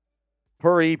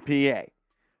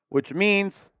 Which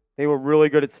means they were really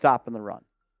good at stopping the run.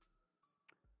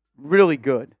 Really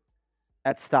good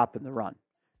at stopping the run.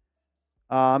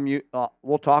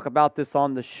 We'll talk about this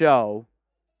on the show,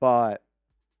 but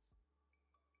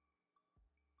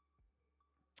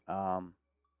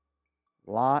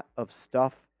lot of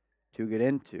stuff to get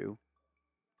into.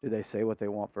 Do they say what they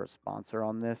want for a sponsor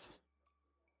on this?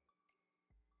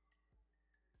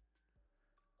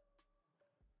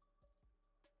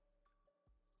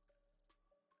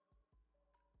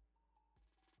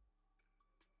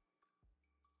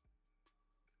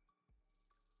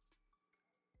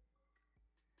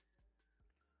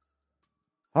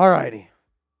 All righty.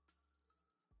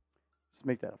 Just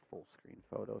make that a full screen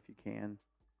photo if you can.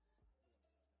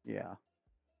 Yeah.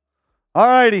 All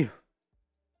righty.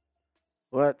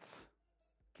 Let's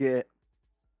get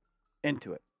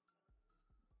into it.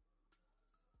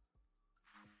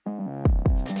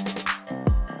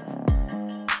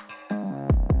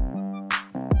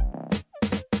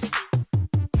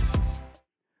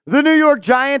 The New York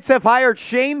Giants have hired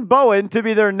Shane Bowen to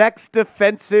be their next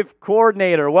defensive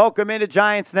coordinator. Welcome into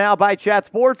Giants Now by Chat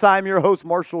Sports. I'm your host,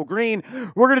 Marshall Green.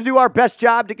 We're going to do our best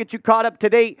job to get you caught up to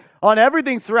date on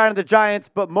everything surrounding the Giants,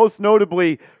 but most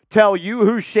notably, tell you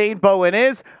who Shane Bowen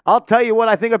is. I'll tell you what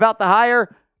I think about the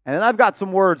hire, and then I've got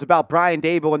some words about Brian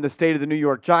Daboll and the state of the New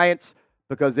York Giants,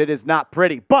 because it is not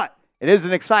pretty. But it is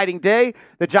an exciting day.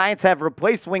 The Giants have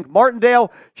replaced Wink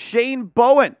Martindale. Shane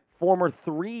Bowen, former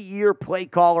 3-year play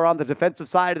caller on the defensive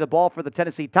side of the ball for the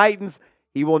Tennessee Titans.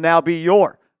 He will now be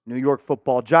your New York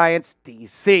Football Giants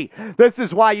DC. This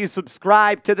is why you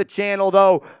subscribe to the channel,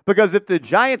 though, because if the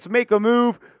Giants make a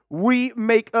move, we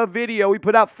make a video. We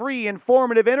put out free,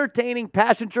 informative, entertaining,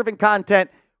 passion-driven content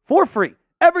for free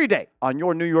every day on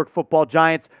your New York Football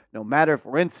Giants, no matter if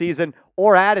we're in season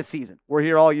or out of season. We're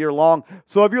here all year long.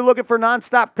 So if you're looking for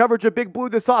nonstop coverage of Big Blue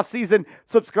this offseason,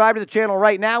 subscribe to the channel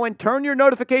right now and turn your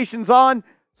notifications on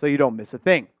so you don't miss a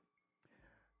thing.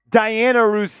 Diana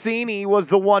Rossini was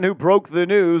the one who broke the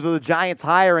news of the Giants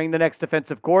hiring the next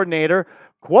defensive coordinator.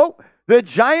 Quote, "The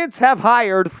Giants have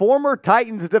hired former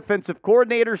Titans defensive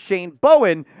coordinator Shane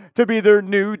Bowen to be their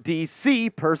new DC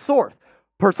per source.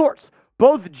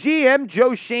 Both GM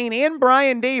Joe Schoen and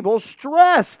Brian Daboll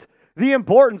stressed the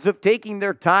importance of taking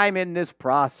their time in this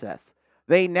process.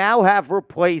 They now have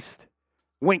replaced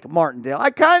Wink Martindale." I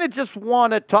kind of just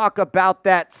want to talk about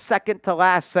that second to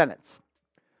last sentence.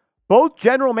 Both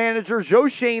general managers Joe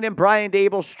Schoen and Brian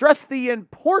Daboll stressed the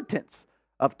importance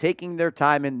of taking their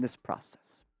time in this process.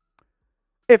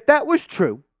 If that was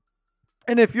true,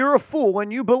 and if you're a fool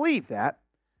and you believe that,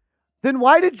 then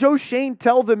why did Joe Schoen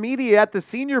tell the media at the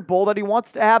Senior Bowl that he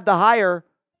wants to have the hire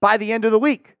by the end of the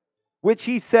week, which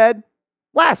he said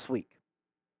last week?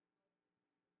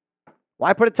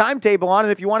 Why put a timetable on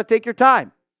it if you want to take your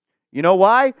time? You know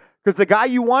why? Because the guy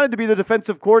you wanted to be the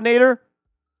defensive coordinator,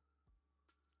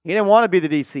 he didn't want to be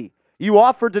the DC. You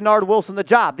offered Denard Wilson the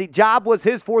job. The job was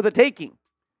his for the taking.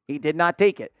 He did not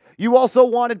take it. You also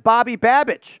wanted Bobby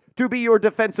Babich to be your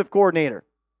defensive coordinator.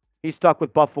 He stuck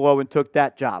with Buffalo and took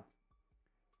that job.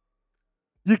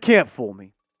 You can't fool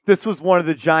me. This was one of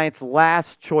the Giants'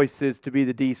 last choices to be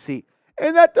the DC.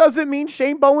 And that doesn't mean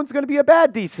Shane Bowen's going to be a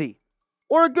bad DC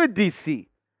or a good DC.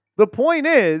 The point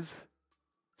is,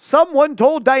 someone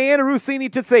told Diana Rossini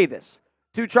to say this.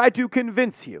 to try to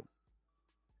convince you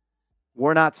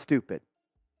we're not stupid.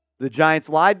 The Giants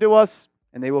lied to us,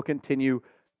 and they will continue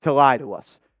to lie to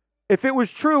us. If it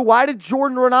was true, why did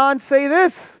Jordan Renan say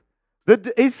this?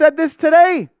 He said this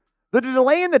today. The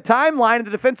delay in the timeline of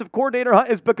the defensive coordinator hunt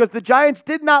is because the Giants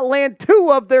did not land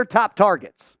 2 of their top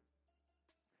targets.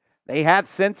 They have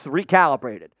since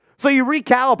recalibrated. So you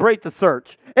recalibrate the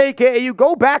search, a.k.a. you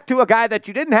go back to a guy that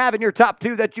you didn't have in your top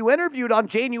 2 that you interviewed on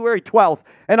January 12th,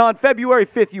 and on February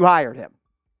 5th you hired him.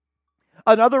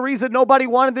 Another reason nobody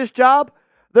wanted this job,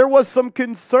 there was some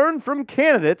concern from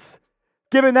candidates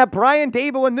given that Brian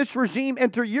Daboll and this regime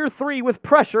enter year 3 with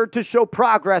pressure to show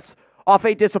progress off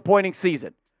a disappointing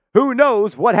season. Who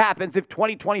knows what happens if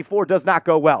 2024 does not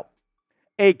go well?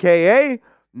 AKA,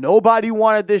 nobody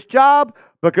wanted this job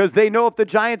because they know if the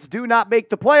Giants do not make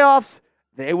the playoffs,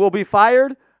 they will be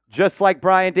fired, just like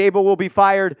Brian Daboll will be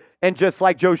fired, and just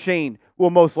like Joe Schoen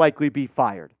will most likely be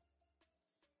fired.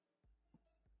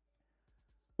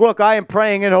 Look, I am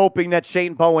praying and hoping that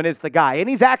Shane Bowen is the guy, and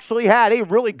he's actually had a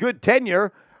really good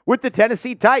tenure with the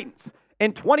Tennessee Titans.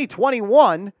 In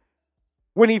 2021,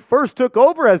 when he first took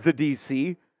over as the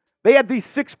DC, they had the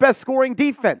 6th best scoring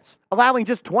defense, allowing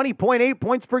just 20.8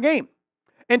 points per game.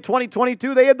 In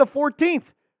 2022, they had the 14th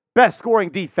best scoring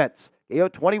defense,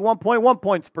 21.1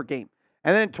 points per game.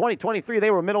 And then in 2023,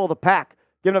 they were middle of the pack,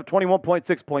 giving up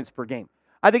 21.6 points per game.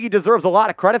 I think he deserves a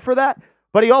lot of credit for that,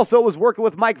 but he also was working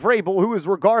with Mike Vrabel, who is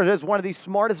regarded as one of the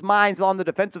smartest minds on the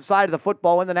defensive side of the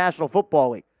football in the National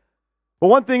Football League. But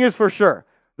one thing is for sure,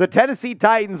 the Tennessee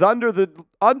Titans, under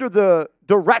the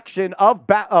direction of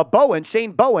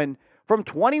Shane Bowen, from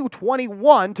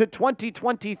 2021 to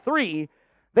 2023,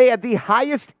 they had the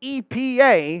highest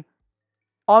EPA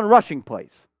on rushing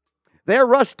plays. Their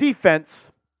rush defense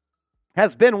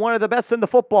has been one of the best in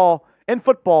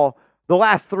football the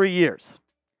last 3 years.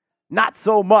 Not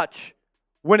so much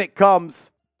when it comes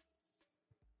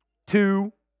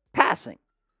to passing.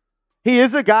 He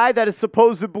is a guy that is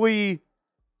supposedly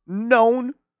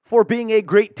known for being a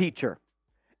great teacher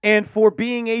and for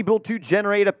being able to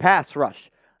generate a pass rush.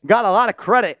 Got a lot of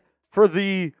credit for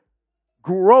the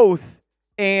growth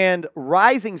and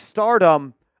rising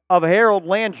stardom of Harold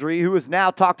Landry, who is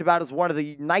now talked about as one of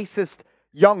the nicest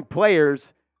young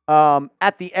players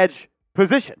at the edge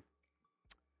position.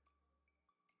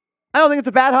 I don't think it's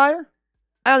a bad hire.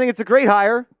 I don't think it's a great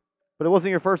hire, but it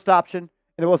wasn't your first option,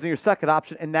 and it wasn't your second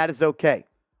option, and that is okay.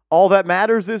 All that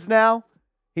matters is now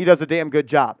he does a damn good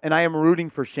job, and I am rooting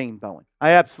for Shane Bowen.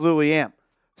 I absolutely am.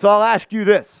 So I'll ask you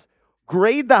this.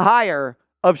 Grade the hire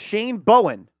of Shane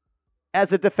Bowen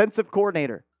as a defensive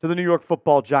coordinator to the New York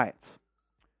Football Giants.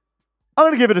 I'm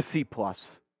going to give it a C+.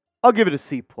 I'll give it a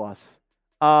C+.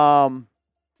 I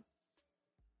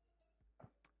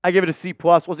give it a C+.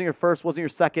 Wasn't your first, wasn't your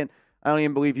second. I don't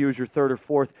even believe you was your third or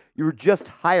fourth. You were just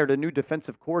hired a new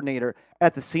defensive coordinator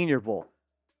at the Senior Bowl.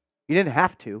 You didn't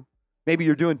have to. Maybe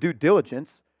you're doing due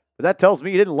diligence, but that tells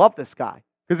me you didn't love this guy.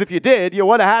 Because if you did, you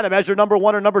would have had him as your number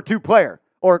 1 or number 2 player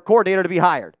or coordinator to be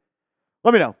hired.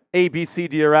 Let me know. A, B, C,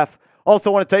 D, or F.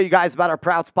 Also want to tell you guys about our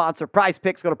proud sponsor, Prize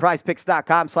Picks. Go to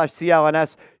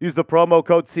prizepicks.com/CLNS. Use the promo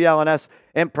code CLNS,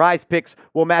 and Prize Picks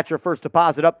will match your first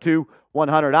deposit up to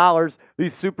 $100. The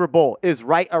Super Bowl is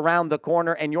right around the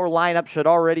corner, and your lineup should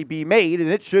already be made,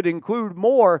 and it should include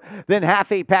more than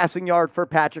half a passing yard for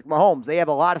Patrick Mahomes. They have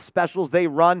a lot of specials they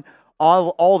run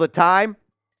all the time,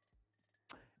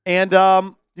 and you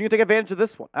can take advantage of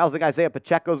this one. I also think Isaiah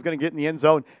Pacheco is going to get in the end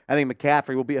zone. I think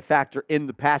McCaffrey will be a factor in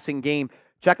the passing game.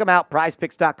 Check them out,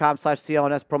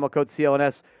 prizepicks.com/CLNS, promo code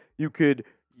CLNS. You could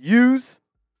use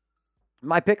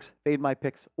my picks, fade my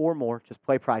picks, or more. Just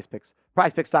play Prize Picks.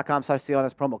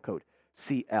 Prizepicks.com/CLNS, promo code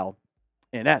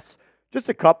CLNS. Just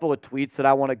a couple of tweets that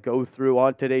I want to go through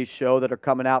on today's show that are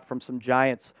coming out from some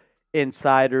Giants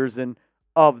insiders and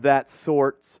of that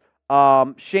sort.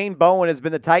 Shane Bowen has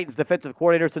been the Titans' defensive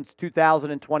coordinator since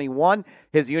 2021.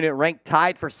 His unit ranked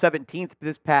tied for 17th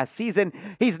this past season.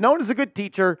 He's known as a good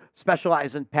teacher,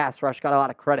 specialized in pass rush. Got a lot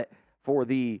of credit for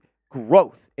the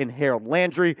growth in Harold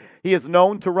Landry. He is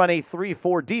known to run a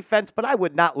 3-4 defense, but I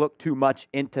would not look too much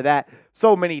into that.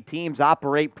 So many teams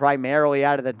operate primarily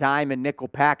out of the dime and nickel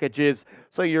packages,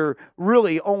 so you're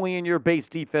really only in your base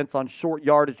defense on short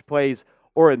yardage plays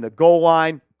or in the goal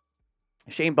line.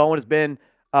 Shane Bowen has been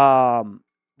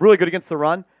really good against the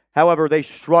run. However, they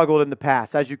struggled in the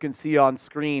pass. As you can see on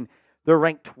screen, they're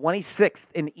ranked 26th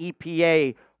in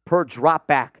EPA per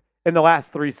dropback in the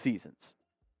last 3 seasons.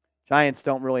 Giants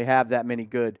don't really have that many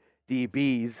good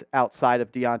DBs outside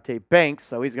of Deonte Banks,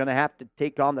 so he's going to have to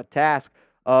take on the task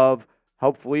of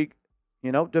hopefully,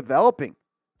 developing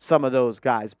some of those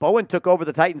guys. Bowen took over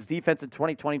the Titans defense in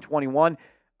 2020-21.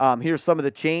 Here's some of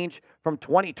the change from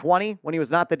 2020 when he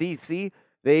was not the DC.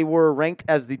 They were ranked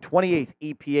as the 28th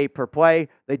EPA per play.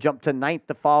 They jumped to 9th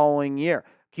the following year.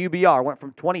 QBR went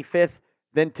from 25th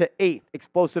then to 8th.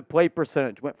 Explosive play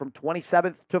percentage went from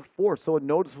 27th to 4th, so a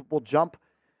noticeable jump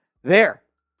there.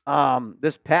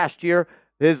 This past year,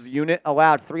 his unit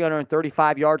allowed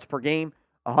 335 yards per game,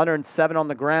 107 on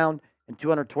the ground, and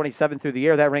 227 through the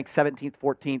air. That ranked 17th,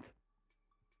 14th,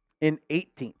 and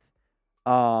 18th.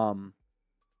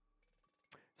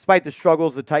 Despite the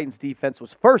struggles, the Titans defense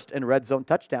was first in red zone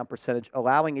touchdown percentage,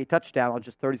 allowing a touchdown on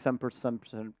just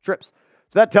 37% of trips.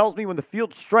 So that tells me when the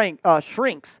field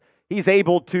shrinks, he's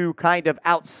able to kind of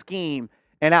out-scheme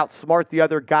and outsmart the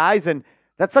other guys. And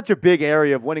that's such a big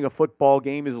area of winning a football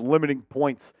game, is limiting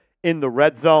points in the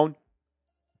red zone.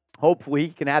 Hopefully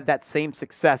he can have that same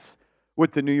success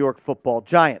with the New York Football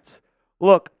Giants.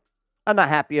 Look, I'm not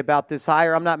happy about this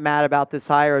hire. I'm not mad about this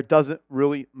hire. It doesn't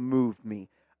really move me.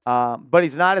 But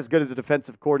he's not as good as a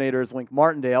defensive coordinator as Wink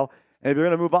Martindale. And if you're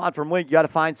going to move on from Wink, you got to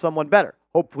find someone better.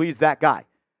 Hopefully he's that guy.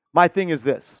 My thing is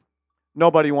this.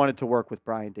 Nobody wanted to work with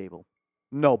Brian Daboll.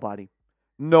 Nobody.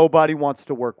 Nobody wants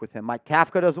to work with him. Mike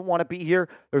Kafka doesn't want to be here.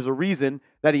 There's a reason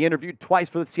that he interviewed twice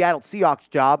for the Seattle Seahawks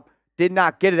job, did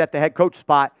not get it at the head coach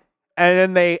spot, and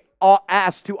then they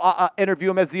asked to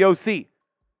interview him as the OC.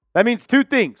 That means two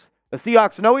things. The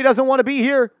Seahawks know he doesn't want to be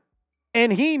here,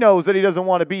 and he knows that he doesn't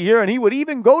want to be here, and he would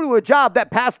even go to a job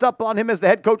that passed up on him as the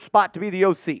head coach spot to be the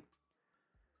OC.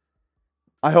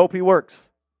 I hope he works.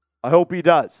 I hope he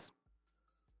does.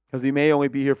 Because he may only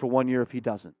be here for 1 year if he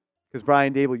doesn't. Because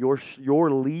Brian Daboll,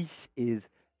 your leash is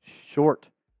short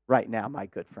right now, my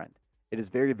good friend. It is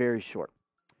very, very short.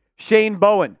 Shane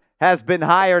Bowen has been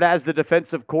hired as the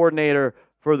defensive coordinator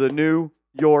for the New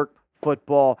York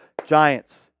Football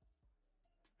Giants.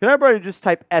 Can everybody just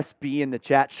type SB in the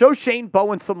chat? Show Shane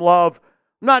Bowen some love.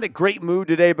 I'm not in a great mood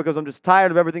today because I'm just tired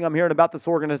of everything I'm hearing about this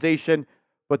organization,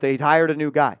 but they hired a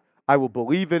new guy. I will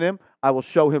believe in him. I will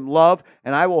show him love,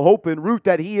 and I will hope and root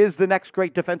that he is the next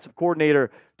great defensive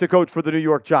coordinator to coach for the New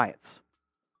York Giants.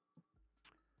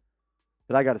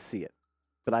 But I got to see it.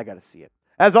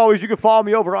 As always, you can follow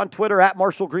me over on Twitter at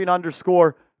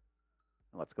 @MarshallGreen_.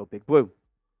 Let's go Big Blue.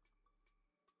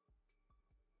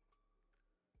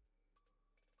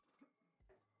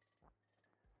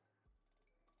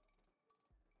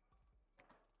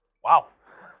 Wow.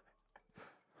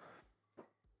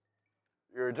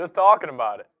 You were just talking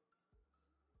about it.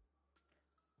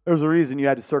 There's a reason you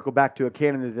had to circle back to a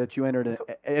candidate that you entered an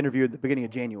interview at the beginning of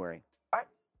January.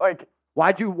 Why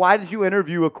did you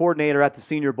interview a coordinator at the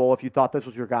Senior Bowl if you thought this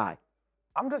was your guy?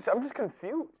 I'm just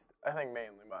confused. I think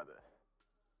mainly by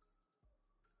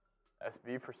this.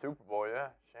 SB for Super Bowl, yeah.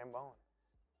 Shane Bowen.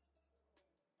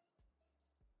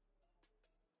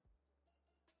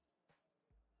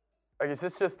 Is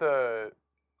this just a?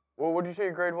 Well, what did you say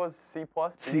your grade was? C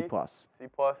plus? C plus. C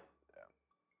plus. Yeah.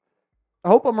 I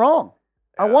hope I'm wrong.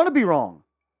 Yeah. I want to be wrong.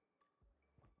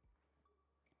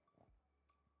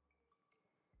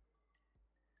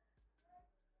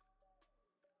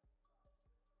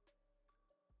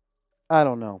 I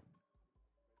don't know.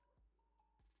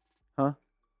 Huh?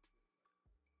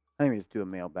 I think we just do a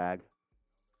mailbag.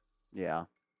 Yeah.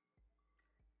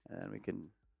 And we can.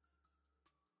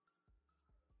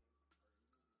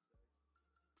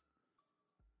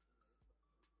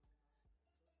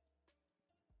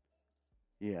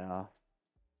 Yeah.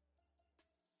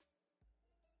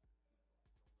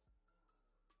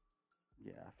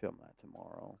 Yeah, film that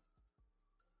tomorrow.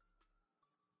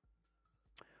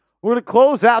 We're going to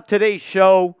close out today's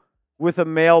show with a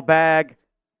mailbag.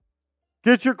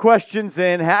 Get your questions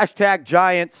in. Hashtag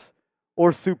Giants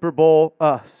or Super Bowl.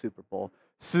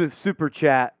 Super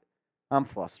chat. I'm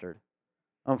flustered.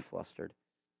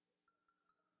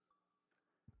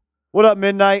 What up,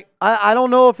 Midnight? I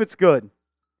don't know if it's good.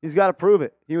 He's got to prove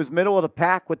it. He was middle of the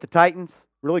pack with the Titans.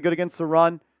 Really good against the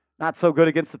run. Not so good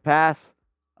against the pass.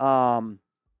 I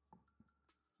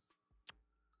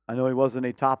know he wasn't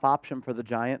a top option for the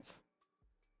Giants.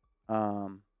 Yeah,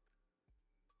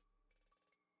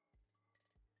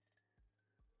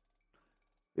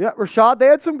 Rashad, they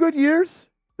had some good years.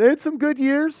 The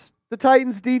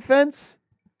Titans defense.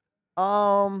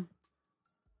 Really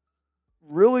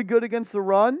good against the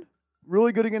run.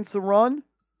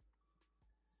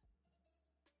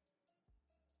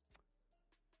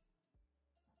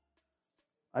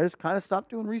 I just kind of stopped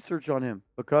doing research on him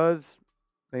because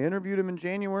they interviewed him in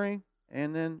January,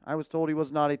 and then I was told he was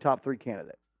not a top 3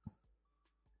 candidate.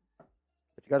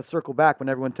 But you got to circle back when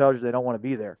everyone tells you they don't want to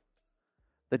be there.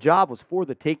 The job was for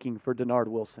the taking for Denard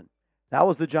Wilson. That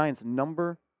was the Giants'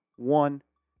 number one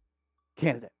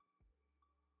candidate.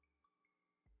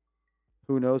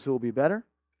 Who knows who will be better?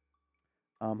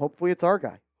 Hopefully it's our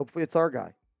guy.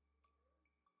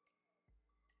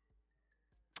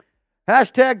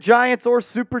 Hashtag Giants or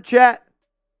Super Chat.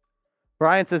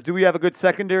 Brian says, do we have a good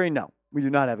secondary? No, we do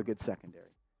not have a good secondary.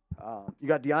 You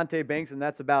got Deonte Banks, and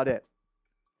that's about it.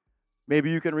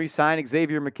 Maybe you can re-sign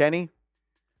Xavier McKinney.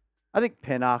 I think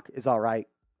Pinnock is all right.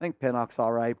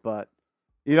 But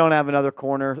you don't have another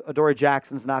corner. Adoree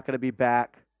Jackson's not going to be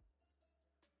back.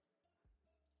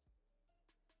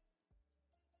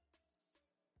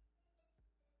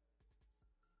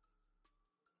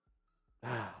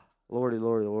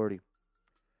 Lordy.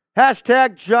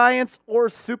 Hashtag Giants or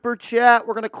Super Chat.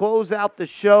 We're going to close out the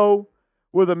show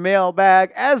with a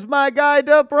mailbag as my guy,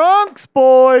 the Bronx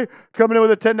Boy, coming in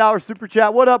with a $10 Super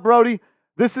Chat. What up, Brody?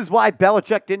 This is why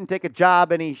Belichick didn't take a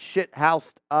job and he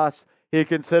shit-housed us. He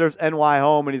considers NY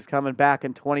home and he's coming back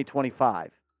in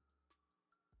 2025.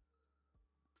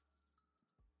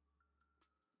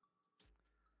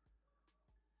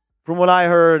 From what I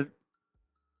heard,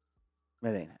 it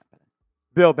ain't happening.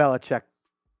 Bill Belichick,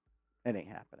 it ain't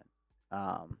happening.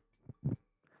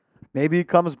 Maybe he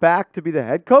comes back to be the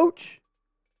head coach,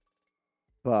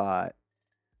 but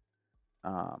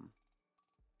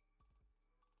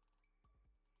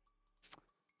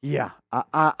yeah,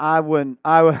 I wouldn't.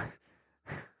 I'm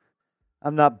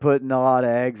not putting a lot of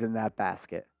eggs in that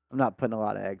basket.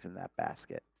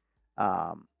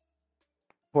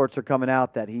 Reports are coming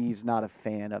out that he's not a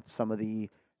fan of some of the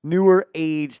newer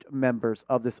aged members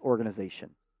of this organization,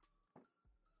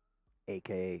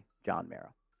 a.k.a. John Mara,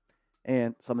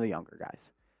 and some of the younger guys.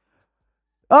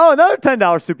 Oh, another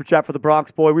 $10 Super Chat for the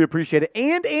Bronx Boy. We appreciate it.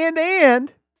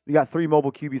 And we got 3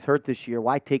 mobile QBs hurt this year.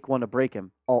 Why take one to break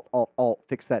him? Alt,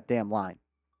 fix that damn line.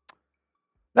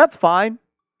 That's fine.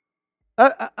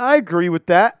 I agree with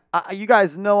that. You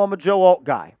guys know I'm a Joe Alt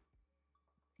guy.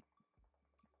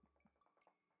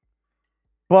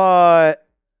 But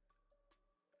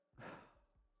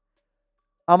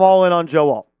I'm all in on Joe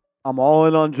Alt.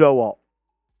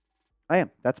 I am.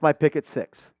 That's my pick at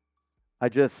 6. I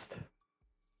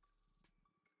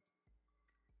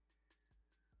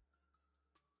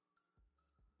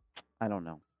don't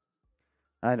know.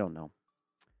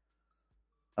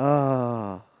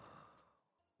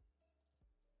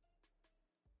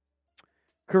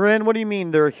 Corinne, what do you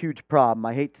mean they're a huge problem?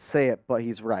 I hate to say it, but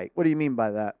he's right. What do you mean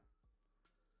by that?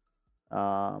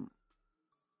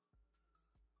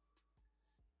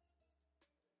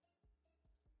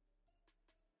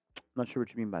 Not sure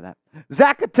what you mean by that.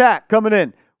 Zach Attack coming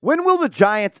in. When will the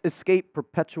Giants escape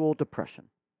perpetual depression?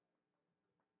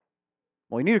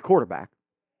 Well, you need a quarterback.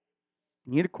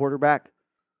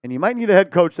 And you might need a head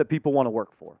coach that people want to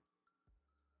work for.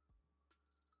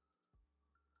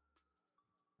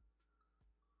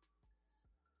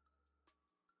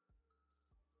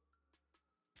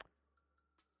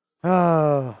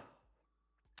 I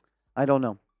don't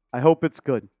know. I hope it's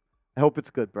good.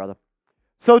 Brother.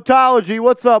 Sotology,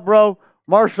 what's up, bro?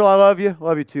 Marshall, I love you.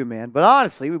 Love you too, man. But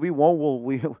honestly, we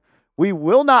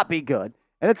will not be good.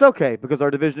 And it's okay because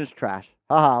our division is trash.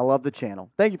 Haha, I love the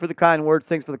channel. Thank you for the kind words.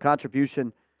 Thanks for the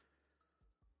contribution.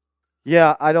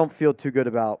 Yeah, I don't feel too good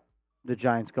about the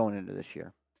Giants going into this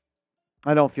year.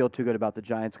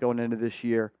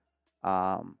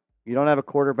 You don't have a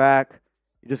quarterback.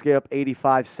 You just gave up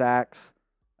 85 sacks.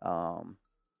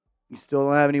 You still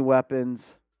don't have any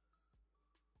weapons.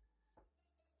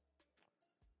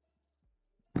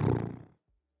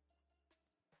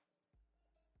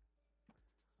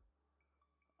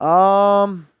 It's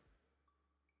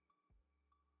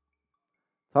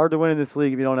hard to win in this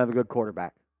league if you don't have a good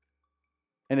quarterback.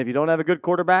 And if you don't have a good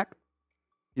quarterback,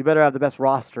 you better have the best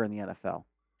roster in the NFL.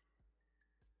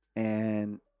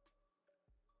 And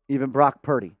even Brock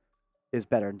Purdy is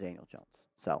better than Daniel Jones.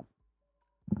 So,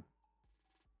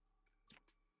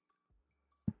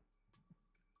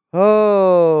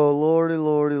 oh,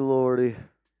 lordy.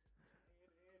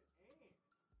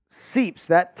 Seeps,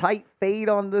 that tight fade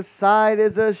on the side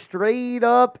is a straight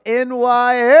up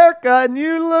NY haircut, and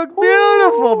you look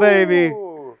beautiful, baby.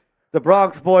 The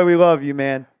Bronx Boy, we love you,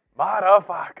 man.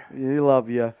 Motherfucker. We love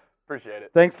you. Appreciate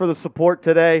it. Thanks for the support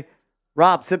today.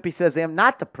 Rob Simpy says, I'm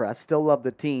not depressed. Still love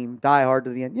the team. Die hard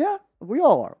to the end. Yeah, we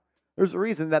all are. There's a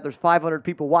reason that there's 500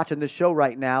 people watching this show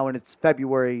right now, and it's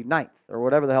February 9th or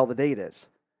whatever the hell the date is.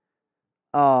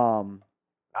 Not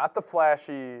the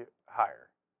flashy hire,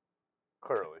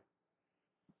 clearly.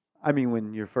 I mean,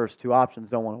 when your first 2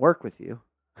 options don't want to work with you.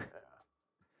 Yeah.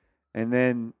 And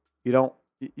then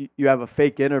you have a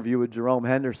fake interview with Jerome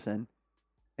Henderson,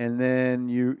 and then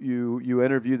you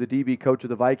interview the DB coach of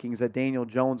the Vikings that Daniel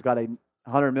Jones got a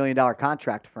 $100 million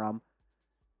contract from.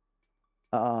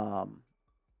 I'm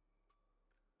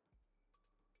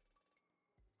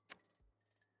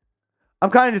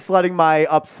kind of just letting my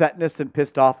upsetness and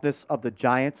pissed offness of the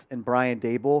Giants and Brian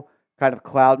Daboll kind of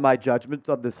cloud my judgment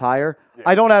of this hire. Yeah.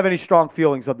 I don't have any strong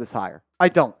feelings of this hire. I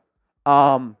don't.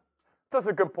 That's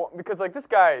a good point because, like, this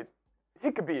guy,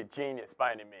 he could be a genius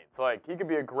by any means. Like, he could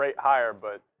be a great hire,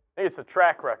 but I think it's a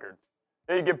track record.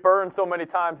 You get burned so many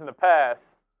times in the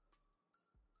past.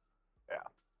 Yeah.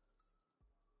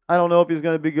 I don't know if he's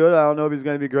going to be good. I don't know if he's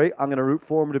going to be great. I'm going to root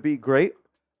for him to be great.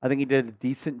 I think he did a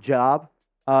decent job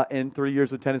in 3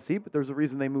 years with Tennessee, but there's a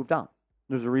reason they moved on.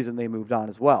 There's a reason they moved on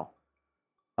as well.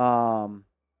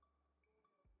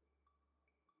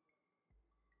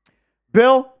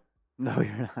 Bill? No,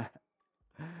 you're not.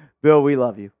 Bill, we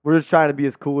love you. We're just trying to be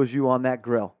as cool as you on that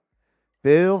grill.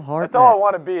 Bill Hartnett. That's all I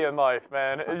want to be in life,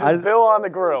 man. It's just Bill on the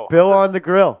grill. Bill on the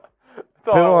grill. That's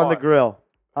all Bill I want. on the grill.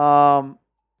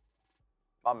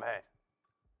 My man.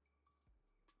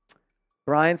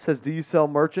 Brian says, do you sell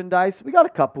merchandise? We got a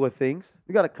couple of things.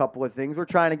 We're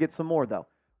trying to get some more, though.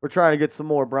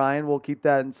 Brian. We'll keep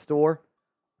that in store.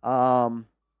 Go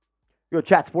to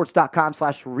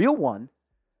chatsports.com/real1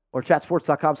 or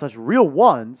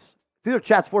chatsports.com/real1s. It's either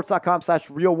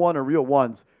chatsports.com/real1 or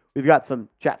real1s. We've got some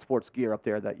Chat Sports gear up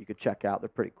there that you could check out. They're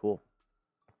pretty cool.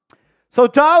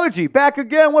 Sotology, back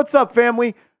again. What's up,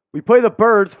 family? We play the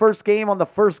Birds first game on the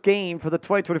first game for the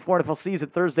 2024 NFL season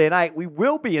Thursday night. We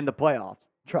will be in the playoffs.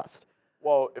 Trust.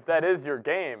 Well, if that is your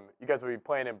game, you guys will be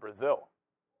playing in Brazil.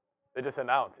 They just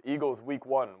announced Eagles Week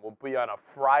 1 will be on a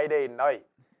Friday night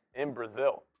in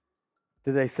Brazil.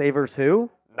 Did they say versus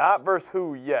who? Not versus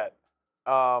who yet,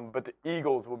 but the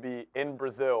Eagles will be in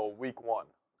Brazil Week 1.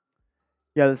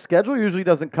 Yeah, the schedule usually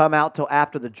doesn't come out till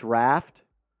after the draft.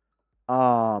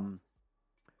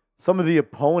 Some of the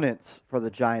opponents for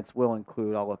the Giants will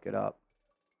include. I'll look it up.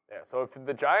 Yeah, so if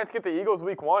the Giants get the Eagles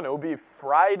Week 1, it will be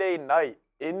Friday night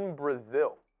in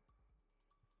Brazil.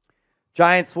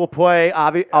 Giants will play,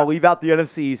 I'll leave out the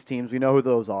NFC East teams. We know who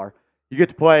those are. You get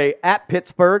to play at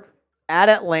Pittsburgh, at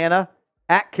Atlanta,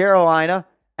 at Carolina,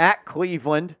 at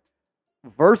Cleveland,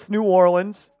 versus New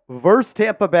Orleans, versus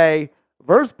Tampa Bay,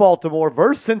 versus Baltimore,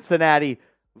 versus Cincinnati,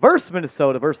 versus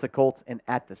Minnesota, versus the Colts, and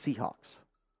at the Seahawks.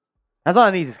 That's not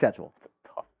an easy schedule. It's a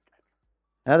tough schedule.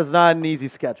 That is not an easy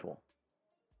schedule.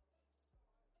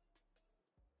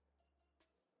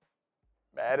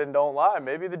 Madden don't lie.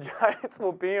 Maybe the Giants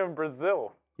will be in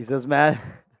Brazil. He says, Matt.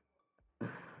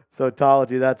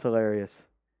 Sotology, that's hilarious.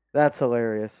 That's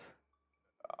hilarious.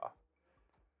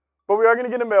 But we are going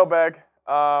to get a mailbag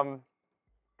coming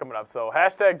up. So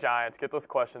hashtag Giants. Get those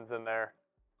questions in there.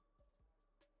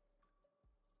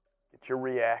 Get your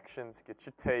reactions. Get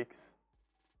your takes.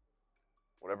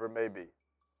 Whatever it may be.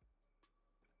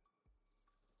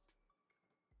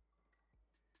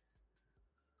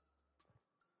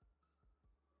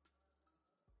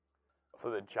 So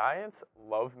the Giants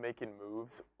love making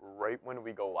moves right when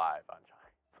we go live on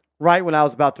Giants. Right when I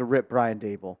was about to rip Brian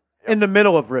Daboll. Yep. In the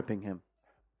middle of ripping him.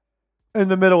 In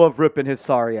the middle of ripping his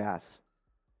sorry ass.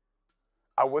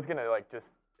 I was going to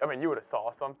you would have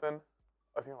saw something. I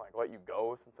was going to let you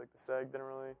go since the seg didn't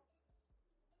really.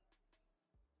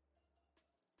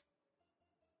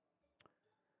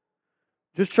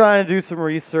 Just trying to do some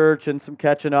research and some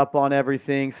catching up on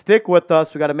everything. Stick with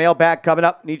us. We got a mailbag coming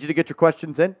up. Need you to get your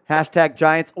questions in. Hashtag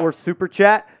Giants or Super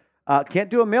Chat. Can't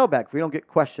do a mailbag if we don't get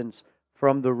questions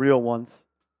from the real ones.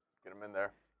 Get them in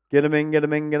there. Get them in, get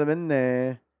them in, get them in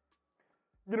there.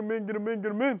 Get them in, get them in, get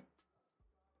them in.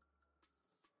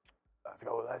 Let's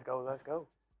go, let's go, let's go.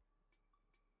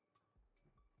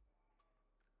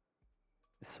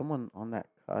 Is someone on that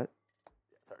cut?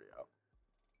 Yeah, it's already out.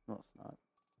 No, it's not.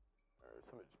 Or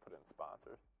somebody just put in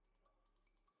sponsors.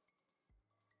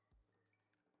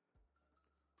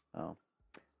 Oh.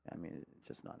 I mean, it's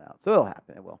just not out. So it'll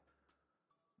happen. It will.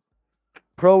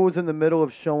 Pro was in the middle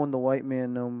of showing the white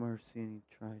man no mercy, and he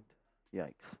tried.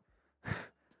 Yikes.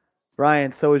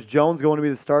 Brian, so is Jones going to be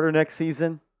the starter next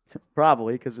season?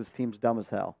 Probably, because his team's dumb as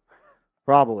hell.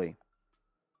 Probably.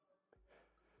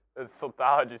 It's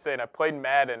Sotology saying, I played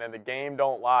Madden and the game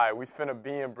don't lie. We finna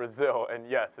be in Brazil. And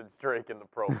yes, it's Drake in the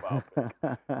profile pic.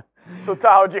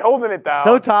 Sotology holding it down.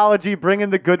 Sotology bringing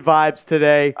the good vibes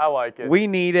today. I like it. We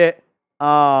need it.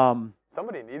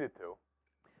 Somebody needed to.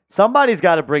 Somebody's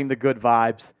got to bring the good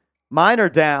vibes. Mine are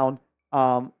down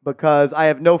because I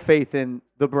have no faith in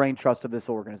the brain trust of this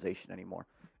organization anymore.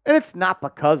 And it's not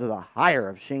because of the hire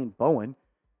of Shane Bowen.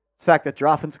 It's the fact that your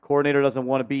offensive coordinator doesn't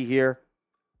want to be here.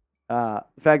 The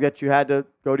fact that you had to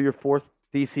go to your fourth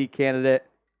DC candidate.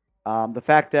 The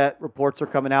fact that reports are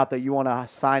coming out that you want to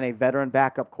sign a veteran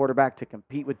backup quarterback to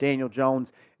compete with Daniel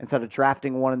Jones instead of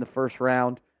drafting one in the first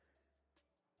round.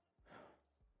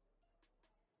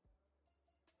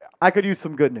 I could use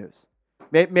some good news.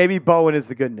 Maybe Bowen is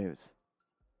the good news.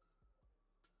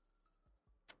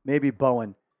 Maybe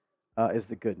Bowen is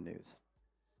the good news.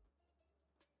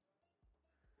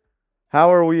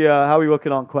 How are we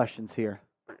looking on questions here?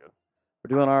 Pretty good.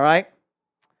 We're doing all right?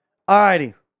 All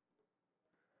righty.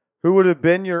 Who would have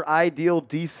been your ideal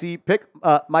DC pick?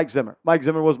 Mike Zimmer. Mike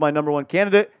Zimmer was my number one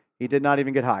candidate. He did not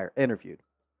even get interviewed.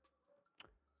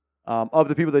 Of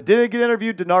the people that didn't get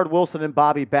interviewed, Denard Wilson and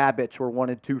Bobby Babich were 1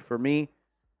 and 2 for me.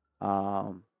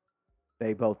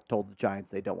 They both told the Giants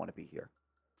they don't want to be here.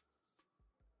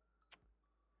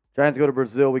 Giants go to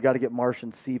Brazil. We got to get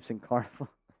Martian Seeps and Carnival.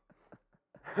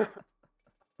 That's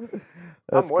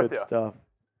I'm with good you. stuff.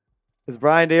 Is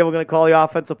Brian Daboll going to call the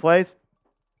offensive plays?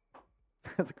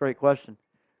 That's a great question.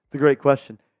 It's a great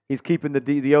question. He's keeping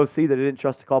the OC that he didn't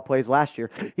trust to call plays last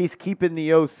year. He's keeping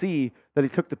the OC that he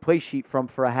took the play sheet from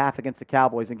for a half against the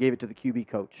Cowboys and gave it to the QB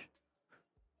coach.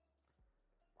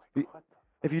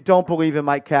 If you don't believe in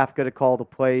Mike Kafka to call the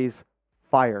plays,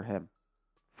 fire him.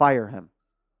 Fire him.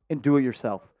 And do it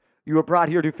yourself. You were brought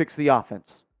here to fix the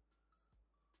offense.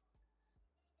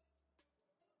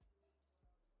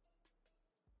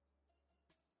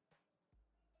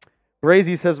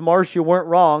 Brazy says, Marsh, you weren't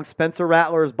wrong. Spencer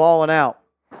Rattler is balling out.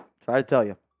 Try to tell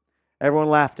you. Everyone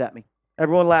laughed at me.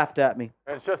 Everyone laughed at me.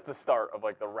 And it's just the start of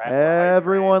like the Rattler.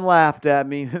 Everyone laughed at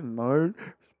me. Marsh,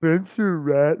 Spencer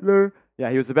Rattler. Yeah,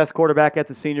 he was the best quarterback at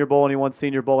the Senior Bowl, and he won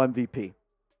Senior Bowl MVP.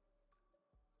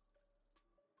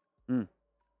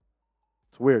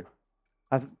 It's weird.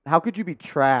 How could you be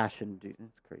trash and do?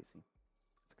 It's crazy.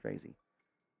 It's crazy.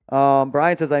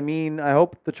 Brian says, I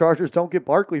hope the Chargers don't get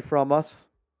Barkley from us.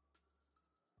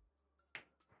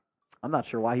 I'm not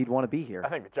sure why he'd want to be here. I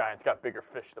think the Giants got bigger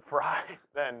fish to fry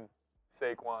than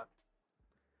Saquon.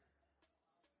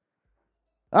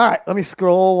 All right, let me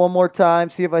scroll one more time,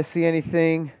 see if I see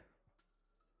anything.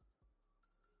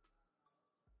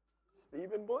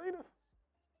 Stephen Blanus.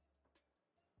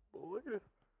 Look at this.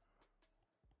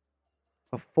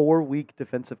 A 4-week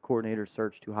defensive coordinator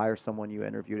search to hire someone you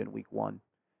interviewed in week 1,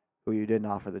 who you didn't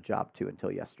offer the job to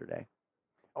until yesterday.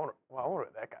 I wonder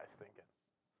what that guy's thinking.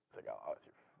 It's like, oh, that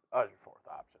was your fourth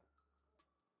option.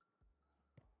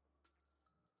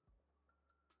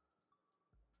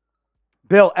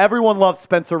 Bill, everyone loves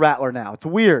Spencer Rattler now. It's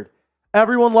weird.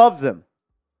 Everyone loves him.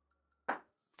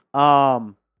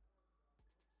 But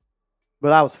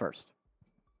I was first.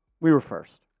 We were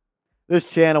first. This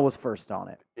channel was first on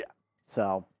it. Yeah.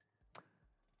 So,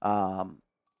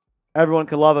 everyone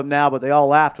can love him now, but they all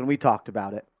laughed when we talked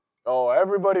about it. Oh,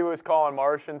 everybody was calling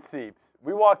Martian Seeps.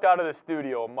 We walked out of the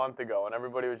studio a month ago, and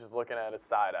everybody was just looking at us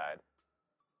side-eyed.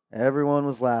 Everyone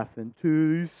was laughing.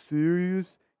 Too serious?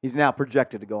 He's now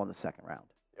projected to go in the second round.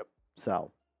 Yep.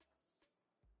 So,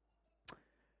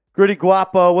 Gritty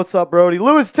Guapo, what's up, Brody?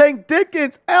 Lewis Tank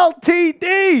Dickens,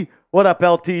 LTD. What up,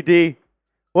 LTD?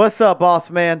 What's up, boss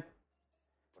man?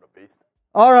 What a beast.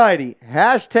 All righty.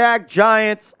 Hashtag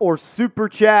Giants or Super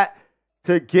Chat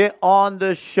to get on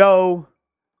the show.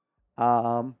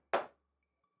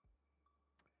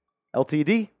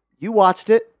 LTD, you watched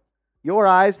it. Your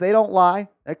eyes, they don't lie.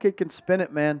 That kid can spin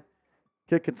it, man.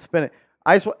 Kid can spin it.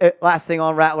 Last thing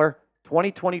on Rattler,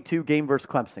 2022 game versus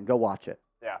Clemson. Go watch it.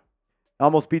 Yeah.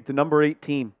 Almost beat the number 8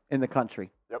 team in the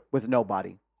country. Yep. With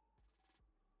nobody.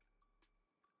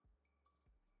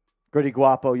 Gritty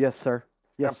Guapo, yes, sir.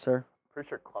 Yes, sir. Pretty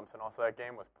sure Clemson also that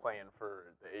game was playing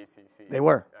for the ACC. They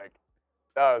were. Like,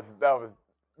 that was.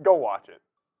 Go watch it.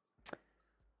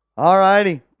 All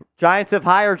righty. Giants have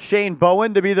hired Shane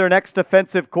Bowen to be their next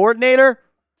defensive coordinator.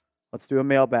 Let's do a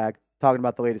mailbag talking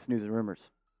about the latest news and rumors.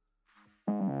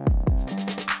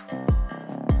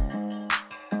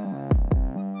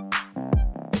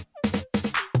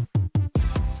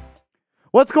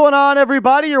 What's going on,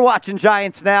 everybody? You're watching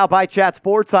Giants Now by Chat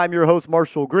Sports. I'm your host,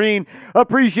 Marshall Green.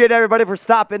 Appreciate everybody for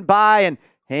stopping by and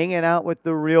hanging out with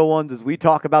the real ones as we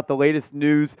talk about the latest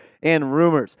news and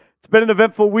rumors. It's been an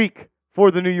eventful week for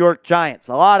the New York Giants.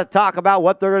 A lot of talk about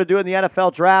what they're going to do in the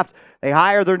NFL draft. They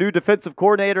hire their new defensive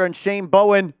coordinator in Shane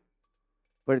Bowen,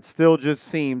 but it still just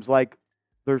seems like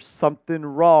there's something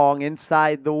wrong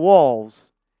inside the walls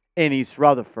in East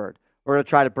Rutherford. We're going to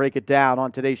try to break it down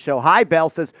on today's show. Hi, Bell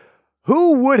says,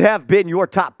 who would have been your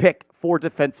top pick for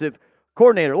defensive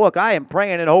coordinator? Look, I am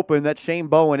praying and hoping that Shane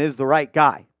Bowen is the right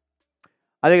guy.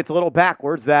 I think it's a little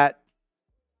backwards that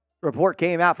report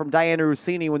came out from Diana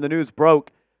Rossini when the news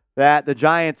broke that the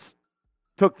Giants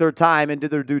took their time and did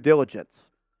their due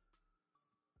diligence.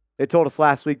 They told us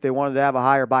last week they wanted to have a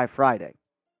hire by Friday.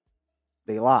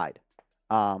 They lied.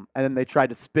 And then they tried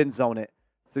to spin zone it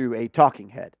through a talking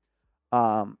head.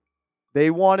 They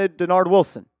wanted Denard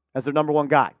Wilson as their number one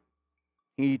guy.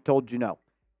 He told you no.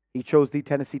 He chose the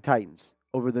Tennessee Titans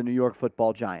over the New York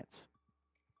Football Giants.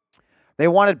 They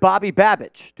wanted Bobby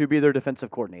Babbage to be their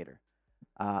defensive coordinator.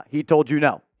 He told you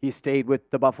no. He stayed with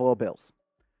the Buffalo Bills.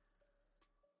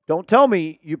 Don't tell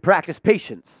me you practice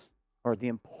patience or the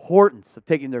importance of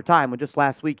taking their time when just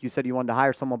last week you said you wanted to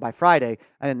hire someone by Friday,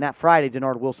 and then that Friday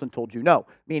Denard Wilson told you no,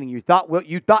 meaning you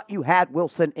thought you had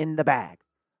Wilson in the bag,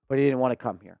 but he didn't want to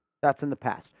come here. That's in the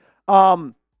past.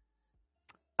 I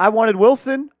wanted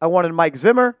Wilson. I wanted Mike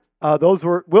Zimmer.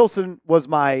 Wilson was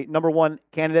my number one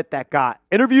candidate that got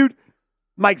interviewed.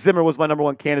 Mike Zimmer was my number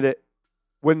one candidate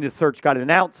when the search got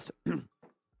announced.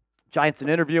 Giants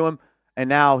didn't interview him, and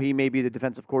now he may be the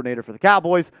defensive coordinator for the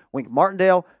Cowboys. Wink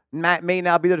Martindale may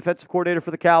now be the defensive coordinator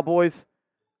for the Cowboys.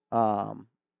 I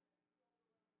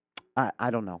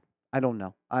don't know.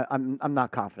 I'm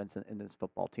not confident in this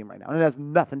football team right now, and it has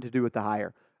nothing to do with the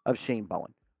hire of Shane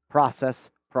Bowen. Process.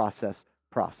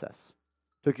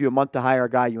 Took you a month to hire a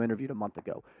guy you interviewed a month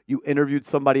ago. You interviewed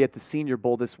somebody at the Senior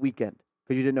Bowl this weekend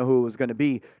because you didn't know who it was going to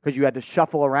be, because you had to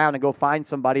shuffle around and go find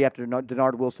somebody after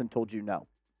Denard Wilson told you no.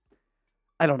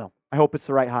 I don't know. I hope it's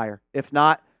the right hire. If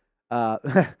not,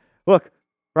 look,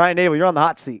 Brian Daboll, you're on the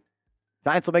hot seat.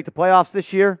 Giants will make the playoffs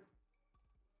this year.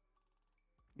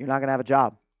 You're not going to have a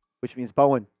job, which means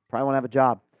Bowen probably won't have a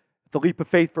job. It's a leap of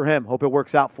faith for him. Hope it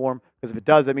works out for him, because if it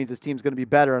does, that means his team's going to be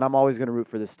better, and I'm always going to root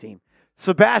for this team.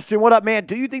 Sebastian, what up, man?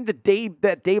 Do you think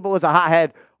that Daboll is a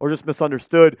hothead or just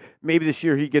misunderstood? Maybe this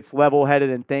year he gets level-headed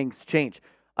and things change.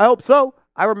 I hope so.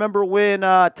 I remember when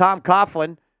Tom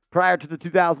Coughlin, prior to the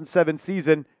 2007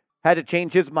 season, had to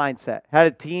change his mindset, had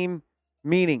a team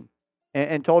meeting,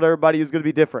 and told everybody he was going to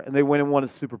be different, and they went and won a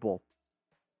Super Bowl.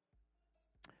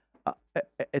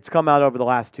 It's come out over the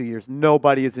last 2 years.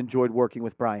 Nobody has enjoyed working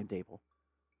with Brian Daboll.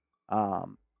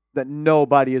 That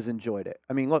nobody has enjoyed it.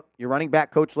 I mean, look, your running back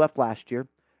coach left last year.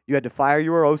 You had to fire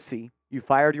your OC. You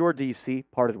fired your DC,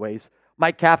 parted ways.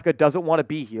 Mike Kafka doesn't want to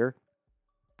be here.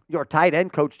 Your tight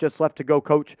end coach just left to go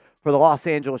coach for the Los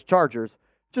Angeles Chargers.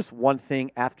 Just one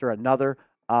thing after another.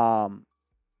 I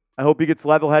hope he gets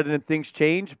level-headed and things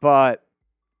change, but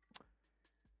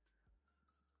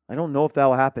I don't know if that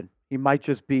will happen. He might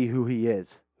just be who he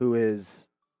is, who is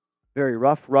very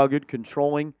rough, rugged,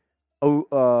 controlling,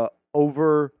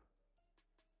 over.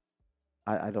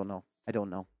 I don't know.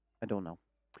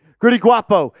 Gritty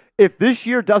Guapo, if this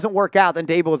year doesn't work out, then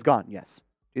Daboll is gone. Yes.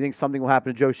 Do you think something will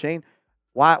happen to Joe Schoen?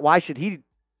 Why should he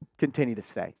continue to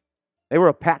stay? They were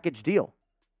a package deal.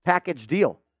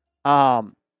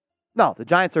 No, the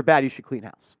Giants are bad. You should clean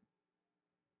house.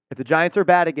 If the Giants are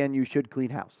bad again, you should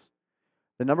clean house.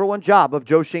 The number one job of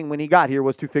Joe Schoen when he got here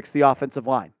was to fix the offensive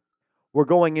line. We're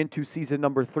going into season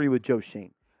number 3 with Joe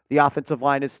Schoen. The offensive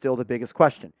line is still the biggest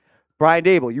question. Brian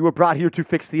Daboll, you were brought here to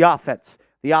fix the offense.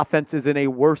 The offense is in a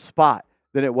worse spot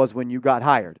than it was when you got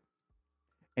hired.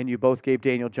 And you both gave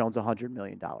Daniel Jones $100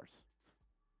 million.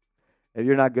 If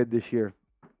you're not good this year,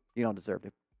 you don't deserve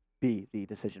to be the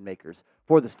decision makers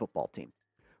for this football team.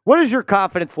 What is your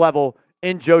confidence level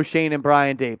in Joe Schoen and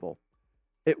Brian Daboll?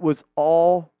 It was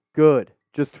all good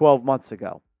just 12 months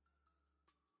ago.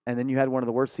 And then you had one of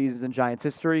the worst seasons in Giants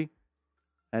history.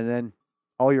 And then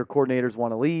all your coordinators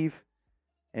want to leave.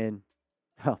 And,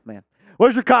 oh, man. What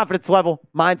is your confidence level?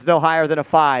 Mine's no higher than a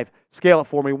 5. Scale it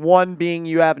for me. 1 being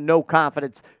you have no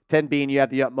confidence. 10 being you have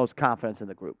the utmost confidence in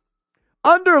the group.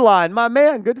 Underline, my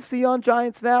man. Good to see you on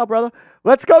Giants now, brother.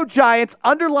 Let's go, Giants.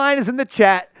 Underline is in the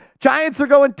chat. Giants are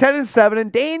going 10-7,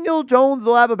 and Daniel Jones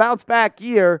will have a bounce-back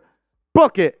year.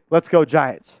 Book it. Let's go,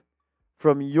 Giants.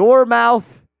 From your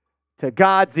mouth to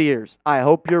God's ears. I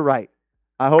hope you're right.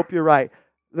 You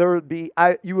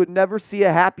would never see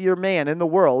a happier man in the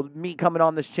world, me coming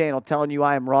on this channel telling you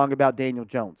I am wrong about Daniel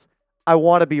Jones. I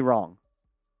want to be wrong.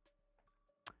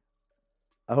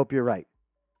 I hope you're right.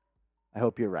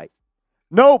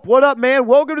 Nope. What up, man?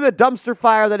 Welcome to the dumpster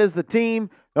fire that is the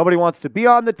team. Nobody wants to be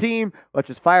on the team. Let's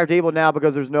just fire Daboll now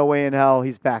because there's no way in hell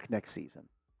he's back next season.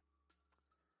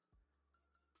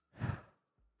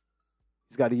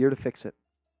 He's got a year to fix it.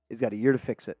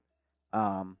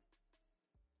 I'm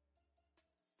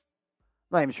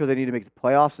not even sure they need to make the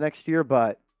playoffs next year,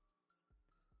 but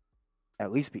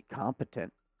at least be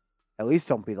competent. At least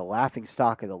don't be the laughing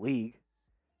stock of the league.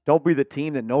 Don't be the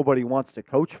team that nobody wants to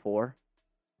coach for.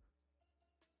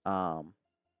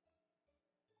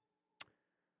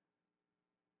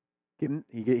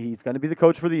 He's going to be the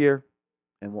coach for the year.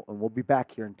 And we'll be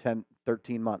back here in 10,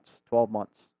 13 months, 12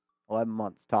 months, 11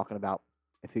 months talking about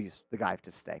if he's the guy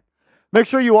to stay. Make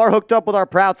sure you are hooked up with our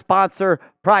proud sponsor,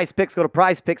 Prize Picks. Go to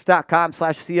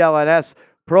prizepicks.com/CLNS.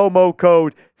 Promo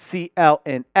code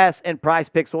CLNS. And Prize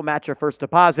Picks will match your first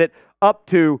deposit up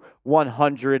to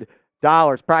 $100.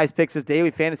 Prize Picks is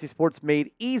daily fantasy sports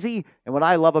made easy. And what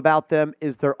I love about them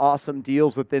is their awesome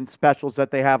deals within specials that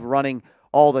they have running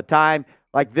all the time.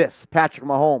 Like this, Patrick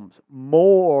Mahomes,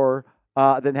 more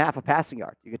than half a passing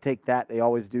yard. You can take that. They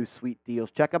always do sweet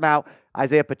deals. Check them out.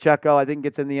 Isaiah Pacheco, I think,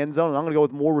 gets in the end zone. And I'm going to go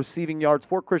with more receiving yards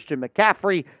for Christian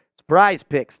McCaffrey. It's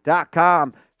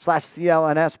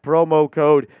prizepicks.com/CLNS. Promo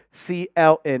code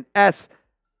CLNS.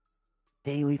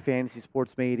 Daily fantasy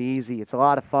sports made easy. It's a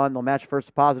lot of fun. They'll match first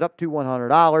deposit up to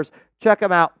 $100. Check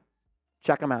them out.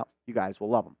 Check them out. You guys will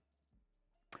love them.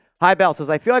 Hi, Bell says,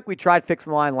 I feel like we tried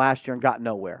fixing the line last year and got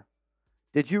nowhere.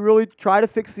 Did you really try to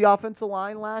fix the offensive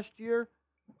line last year?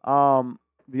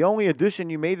 The only addition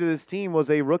you made to this team was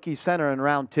a rookie center in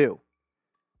round 2.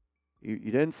 You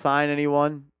didn't sign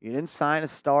anyone. You didn't sign a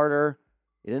starter.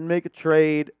 You didn't make a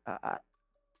trade.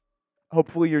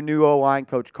 Hopefully your new O-line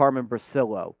coach, Carmen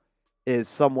Brasillo, is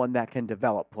someone that can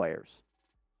develop players.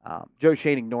 Joe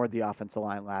Schoen ignored the offensive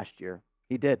line last year.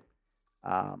 He did.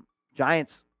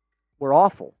 Giants were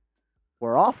awful.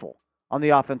 Were awful on the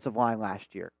offensive line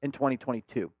last year in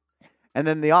 2022. And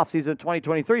then the offseason of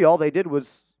 2023, all they did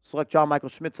was select John Michael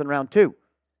Schmitz in round 2.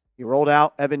 You rolled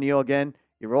out Evan Neal again.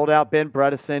 You rolled out Ben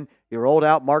Bredesen. You rolled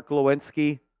out Mark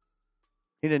Lewinsky.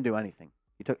 He didn't do anything.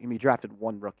 He drafted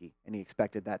one rookie, and he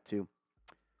expected that to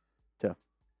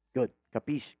good.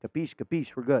 Capiche, capiche,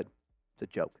 capiche. We're good. It's a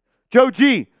joke. Joe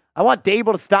G, I want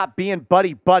Daboll to stop being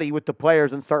buddy-buddy with the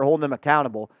players and start holding them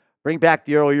accountable. Bring back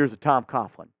the early years of Tom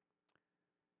Coughlin.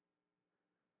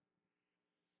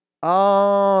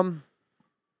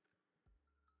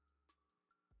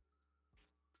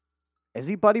 Is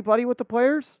he buddy-buddy with the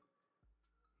players?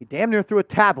 He damn near threw a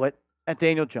tablet at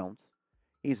Daniel Jones.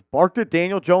 He's barked at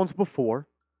Daniel Jones before.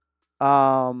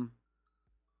 I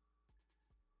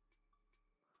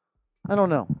don't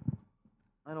know.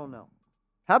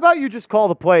 How about you just call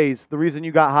the plays the reason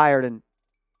you got hired and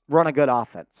run a good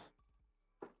offense?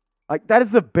 Like, that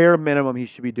is the bare minimum he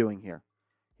should be doing here.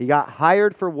 He got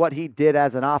hired for what he did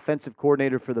as an offensive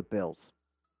coordinator for the Bills.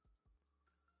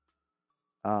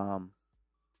 How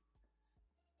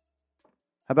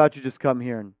about you just come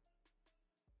here and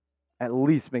at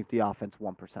least make the offense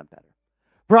 1% better?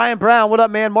 Brian Brown, what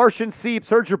up, man? Martian Seeps,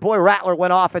 heard your boy Rattler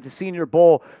went off at the Senior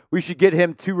Bowl. We should get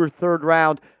him 2 or 3rd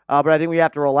round, but I think we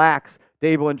have to relax.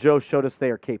 Daboll and Joe showed us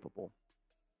they are capable.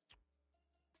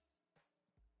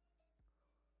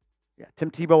 Yeah, Tim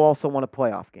Tebow also won a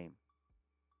playoff game.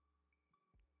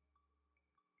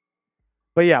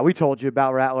 But yeah, we told you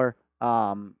about Rattler.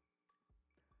 I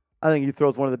think he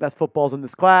throws one of the best footballs in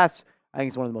this class. I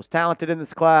think he's one of the most talented in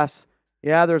this class.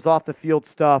 Yeah, there's off-the-field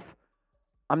stuff.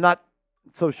 I'm not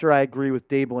so sure I agree with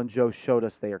Daboll and Joe showed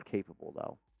us they are capable,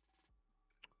 though.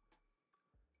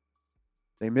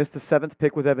 They missed the 7th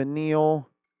pick with Evan Neal.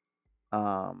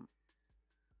 I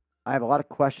have a lot of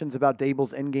questions about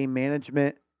Daboll's in-game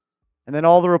management. And then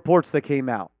all the reports that came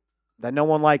out that no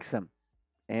one likes him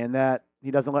and that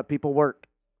he doesn't let people work.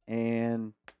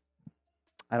 And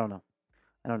I don't know.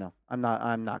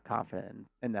 I'm not confident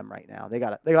in them right now. They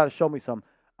gotta show me some.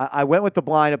 I went with the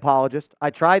blind apologist.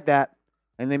 I tried that,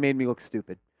 and they made me look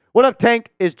stupid. What up, Tank?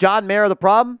 Is John Mara the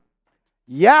problem?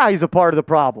 Yeah, he's a part of the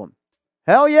problem.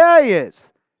 Hell yeah, he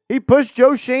is. He pushed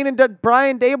Joe Schoen and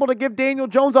Brian Daboll to give Daniel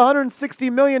Jones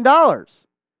 $160 million.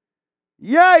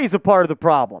 Yeah, he's a part of the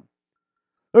problem.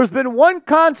 There's been one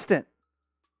constant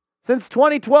since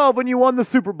 2012 when you won the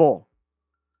Super Bowl.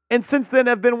 And since then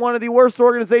have been one of the worst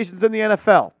organizations in the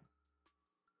NFL.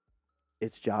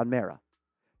 It's John Mara.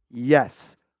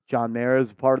 Yes, John Mara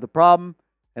is a part of the problem,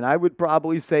 and I would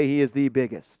probably say he is the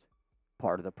biggest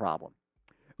part of the problem.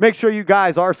 Make sure you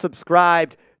guys are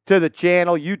subscribed to the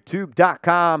channel,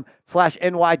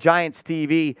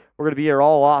 youtube.com/NYGiantsTV. We're going to be here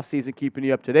all offseason keeping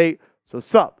you up to date. So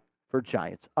sub for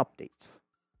Giants updates.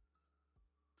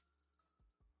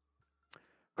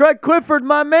 Craig Clifford,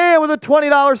 my man, with a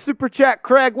 $20 super chat.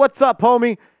 Craig, what's up,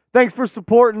 homie? Thanks for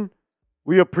supporting.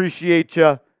 We appreciate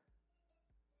you.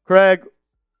 Craig,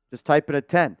 just type in a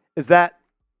 10. Is that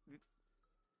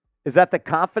the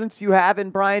confidence you have in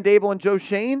Brian Daboll and Joe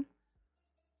Schoen?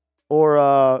 Or,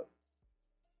 I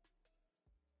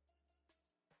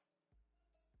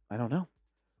don't know.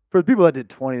 For the people that did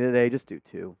 20 today, just do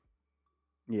 2.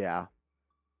 Yeah.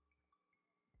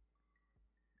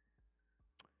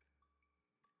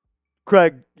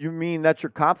 Craig, you mean that's your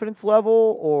confidence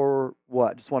level or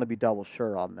what? Just want to be double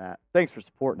sure on that. Thanks for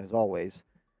supporting as always.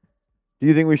 Do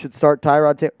you think we should start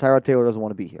Tyrod? Tyrod Taylor doesn't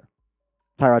want to be here.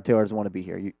 Tyrod Taylor doesn't want to be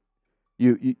here.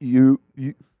 You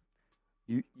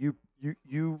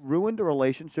ruined a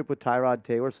relationship with Tyrod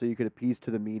Taylor so you could appease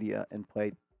to the media and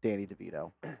play Tommy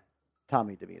DeVito.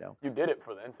 You did it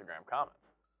for the Instagram comments.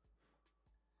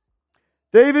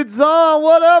 David Zahn,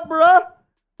 what up, bruh?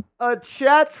 A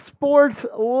chat sports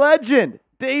legend.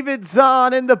 David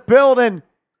Zahn in the building.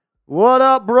 What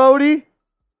up, Brody?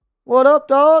 What up,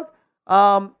 dog?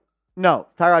 No,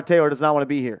 Tyrod Taylor does not want to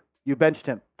be here. You benched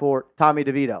him for Tommy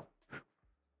DeVito.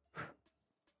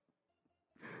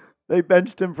 They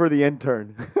benched him for the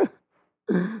intern.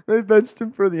 They benched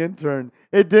him for the intern.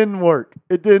 It didn't work.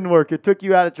 It took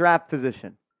you out of draft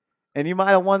position. And you might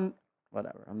have won.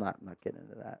 Whatever. I'm not getting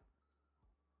into that.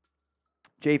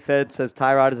 Jay Fed says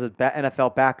Tyrod is an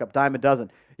NFL backup. Dime a dozen.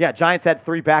 Yeah, Giants had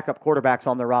 3 backup quarterbacks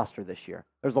on their roster this year.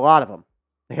 There's a lot of them.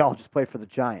 They all just play for the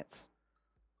Giants.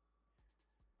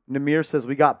 Namir says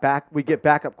we get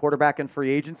backup quarterback in free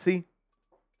agency.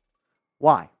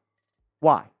 Why?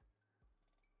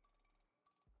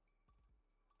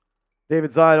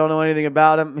 David Zahn, I don't know anything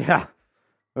about him. Yeah,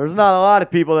 there's not a lot of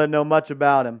people that know much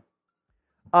about him.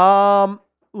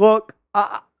 Look,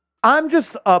 I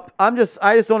just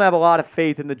don't have a lot of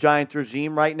faith in the Giants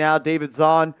regime right now. David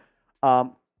Zahn,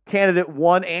 candidate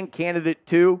 1 and candidate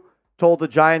 2, told the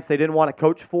Giants they didn't want to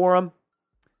coach for him.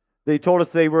 They told us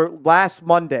they were last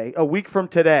Monday, a week ago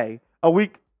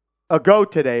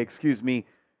today,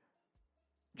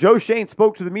 Joe Schoen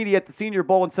spoke to the media at the Senior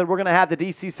Bowl and said, we're going to have the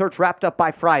DC search wrapped up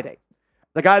by Friday.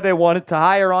 The guy they wanted to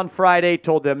hire on Friday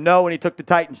told them no, and he took the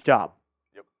Titans job.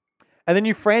 Yep. And then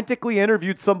you frantically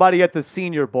interviewed somebody at the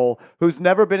Senior Bowl who's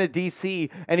never been a DC,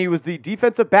 and he was the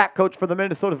defensive back coach for the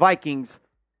Minnesota Vikings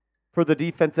for the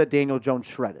defense that Daniel Jones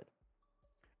shredded.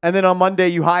 And then on Monday,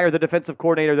 you hire the defensive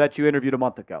coordinator that you interviewed a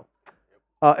month ago.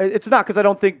 It's not because I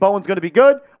don't think Bowen's going to be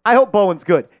good. I hope Bowen's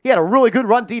good. He had a really good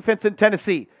run defense in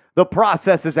Tennessee. The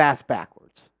process is ass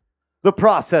backwards. The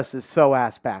process is so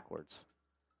ass backwards.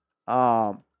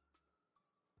 And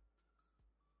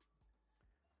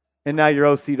now your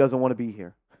OC doesn't want to be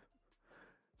here.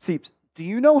 Seeps, do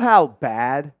you know how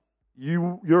bad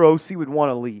your OC would want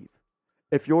to leave?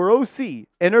 If your OC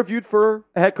interviewed for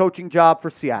a head coaching job for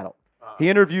Seattle, he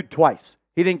interviewed twice.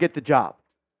 He didn't get the job.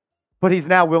 But he's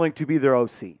now willing to be their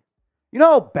OC. You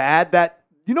know how bad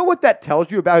you know what that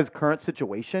tells you about his current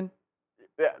situation?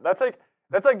 Yeah, that's like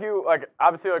you,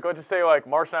 obviously, let's just say,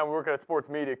 Marsh and I work at a sports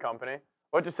media company.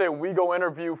 Let's just say we go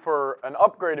interview for an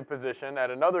upgraded position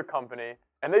at another company,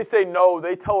 and they say no,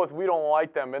 they tell us we don't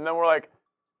like them, and then we're like,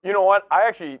 you know what, I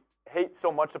actually hate so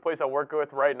much the place I work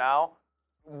with right now.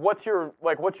 What's your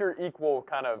equal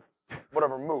kind of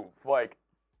whatever move?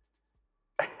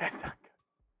 It's not good.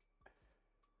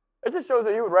 It just shows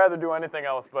that you would rather do anything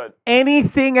else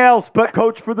but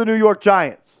coach for the New York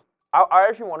Giants. I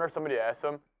actually wonder if somebody asked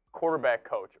him quarterback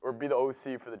coach or be the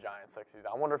OC for the Giants next season.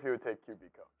 I wonder if he would take QB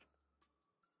coach.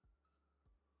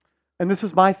 And this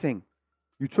is my thing.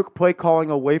 You took play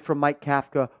calling away from Mike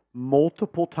Kafka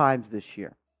multiple times this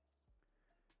year.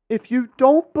 If you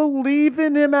don't believe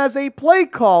in him as a play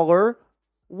caller,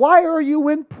 why are you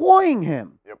employing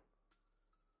him? Yep.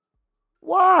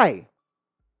 Why?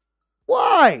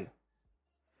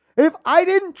 If I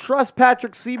didn't trust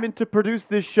Patrick Seaman to produce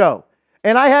this show,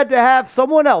 and I had to have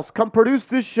someone else come produce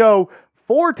this show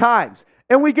 4 times,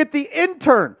 and we get the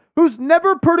intern who's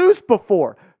never produced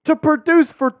before to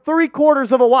produce for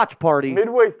 3/4 of a watch party.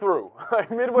 Midway through.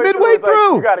 Midway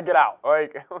through. You got to get out.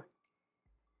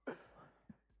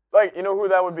 You know who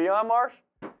that would be on, Marsh?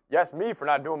 Yes, me for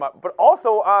not doing my... But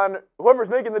also on whoever's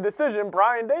making the decision,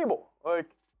 Brian Daboll.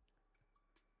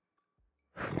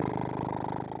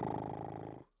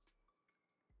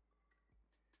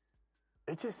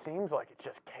 It just seems like it's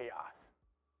just chaos.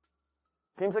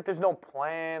 Seems like there's no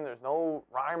plan. There's no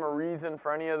rhyme or reason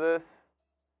for any of this.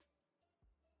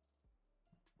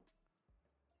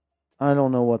 I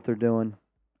don't know what they're doing.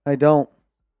 I don't.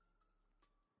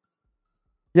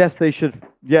 Yes, they should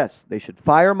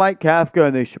fire Mike Kafka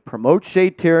and they should promote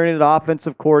Shea Tierney to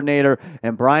offensive coordinator,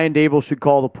 and Brian Daboll should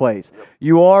call the plays. Yep.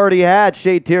 You already had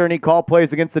Shea Tierney call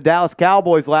plays against the Dallas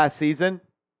Cowboys last season.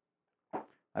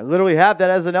 I literally have that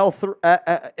as an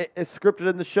scripted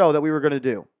in the show that we were going to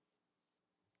do.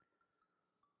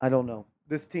 I don't know.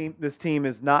 This team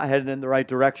is not headed in the right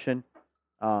direction.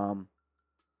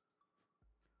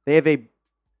 They have a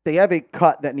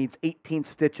cut that needs 18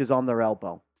 stitches on their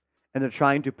elbow, and they're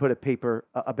trying to put a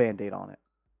Band-Aid on it.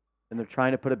 And it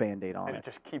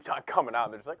just keeps on coming out.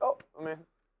 And they're just like,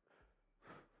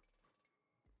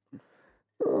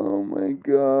 Oh my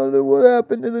God! What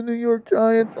happened to the New York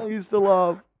Giants I used to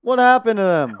love? What happened to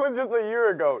them? It was just a year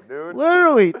ago, dude.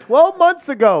 Literally 12 months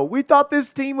ago, we thought this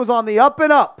team was on the up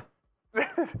and up.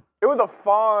 It was a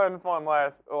fun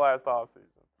last offseason.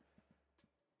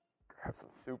 Grab some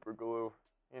super glue.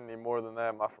 You need more than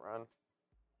that, my friend.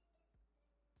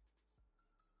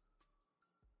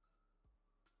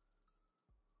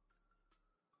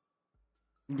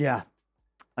 Yeah,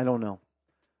 I don't know.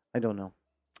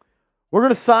 We're going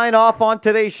to sign off on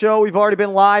today's show. We've already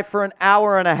been live for an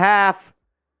hour and a half.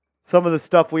 Some of the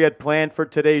stuff we had planned for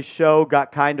today's show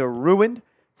got kind of ruined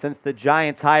since the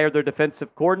Giants hired their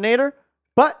defensive coordinator,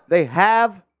 but they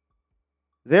have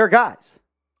their guys.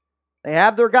 They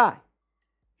have their guy.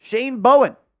 Shane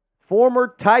Bowen,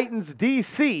 former Titans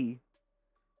DC,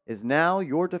 is now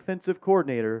your defensive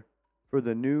coordinator for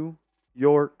the New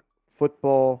York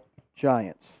Football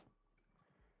Giants.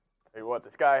 Tell you what,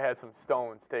 this guy has some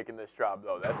stones taking this job,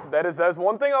 though. That's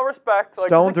one thing I respect. Like,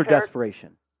 stones or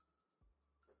desperation?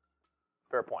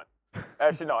 Fair point.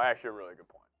 Actually, a really good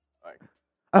point. Like,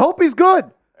 I hope he's good.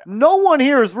 Yeah. No one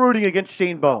here is rooting against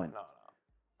Shane Bowen. No.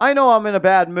 I know I'm in a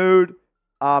bad mood.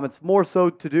 It's more so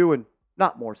to do, and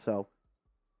not more so.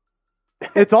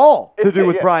 It's all to do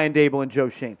with Yeah. Brian Daboll and Joe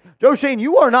Schoen. Joe Schoen,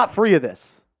 you are not free of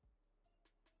this.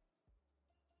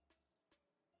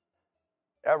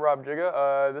 Yeah, Rob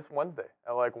Jigga, this Wednesday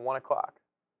at like 1 o'clock.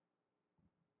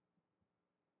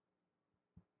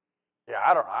 Yeah,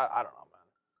 I don't know,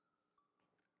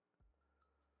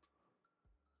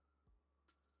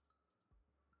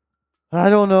 man. I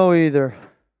don't know either.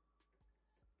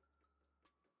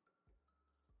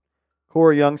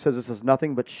 Corey Young says this is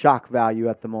nothing but shock value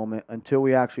at the moment until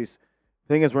we actually. The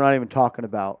thing is, we're not even talking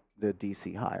about the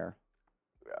DC hire.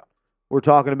 Yeah. We're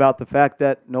talking about the fact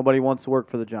that nobody wants to work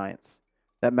for the Giants.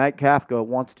 That Mike Kafka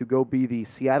wants to go be the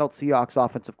Seattle Seahawks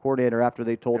offensive coordinator after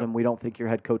they told him, we don't think you're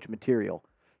head coach material.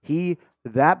 He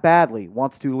that badly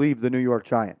wants to leave the New York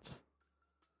Giants.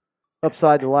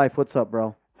 Upside to life. What's up,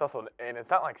 bro? It's also, and it's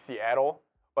not like Seattle.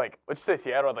 Like, let's just say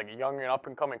Seattle had like a young and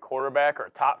up-and-coming quarterback or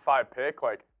a top-5 pick.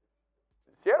 Like,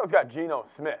 Seattle's got Geno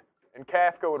Smith, and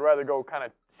Kafka would rather go kind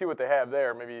of see what they have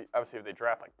there. Maybe, obviously, if they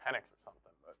draft like Penix or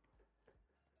something.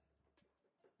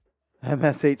 But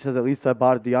MSH says, at least I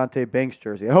bought a Deontay Banks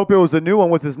jersey. I hope it was a new one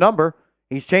with his number.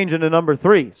 He's changing to number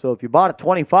 3. So if you bought a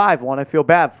 25 one, I feel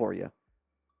bad for you.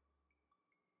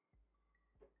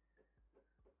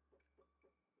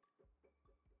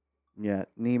 Yeah,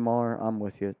 Neymar, I'm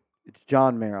with you. It's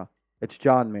John Mara.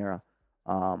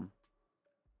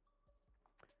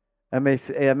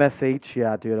 MSH,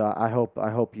 yeah, dude. I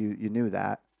hope you knew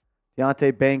that.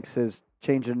 Deontay Banks is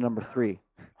changing to number 3.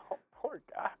 oh, poor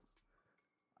guy.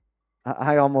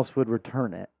 I almost would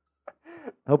return it.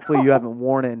 Hopefully you haven't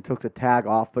worn it and took the tag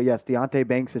off. But yes, Deontay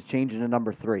Banks is changing to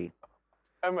number 3.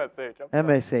 MSH.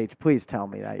 MSH, please tell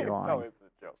me that Please you're tell me lying. it's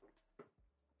a joke.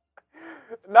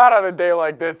 Not on a day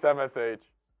like this, MSH.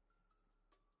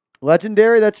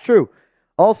 Legendary, that's true.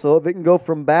 Also, if it can go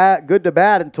from good to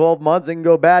bad in 12 months, it can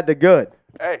go bad to good.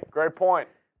 Hey, great point.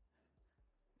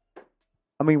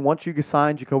 I mean, once you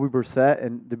sign Jacoby Brissett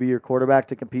and to be your quarterback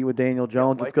to compete with Daniel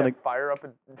Jones, it's going to fire up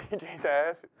DJ's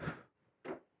ass.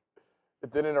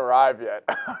 It didn't arrive yet.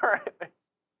 All right.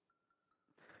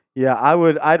 Yeah,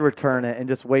 I'd return it and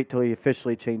just wait till he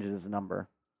officially changes his number.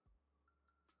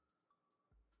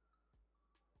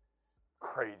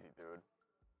 Crazy, dude.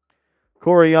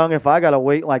 Corey Young, if I got to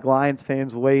wait like Lions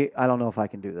fans wait, I don't know if I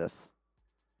can do this.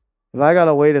 If I got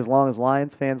to wait as long as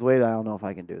Lions fans wait, I don't know if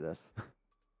I can do this.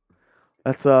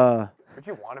 That's Would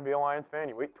you want to be a Lions fan?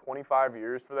 You wait 25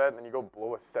 years for that, and then you go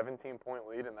blow a 17-point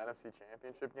lead in the NFC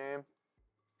Championship game?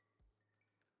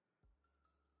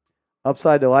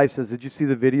 Upside to Life says, did you see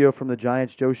the video from the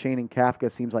Giants? Joe Schoen and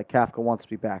Kafka. Seems like Kafka wants to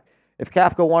be back. If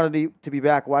Kafka wanted to be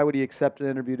back, why would he accept an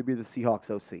interview to be the Seahawks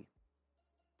OC?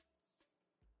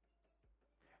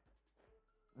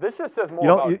 This just says more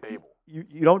about Daboll.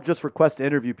 You don't just request to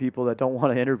interview people that don't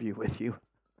want to interview with you.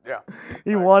 Yeah.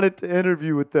 He wanted to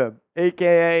interview with them,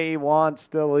 a.k.a. he wants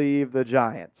to leave the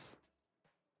Giants.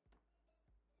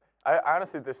 I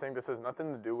honestly just think this has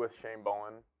nothing to do with Shane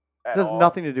Bowen at It has all.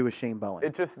 nothing to do with Shane Bowen.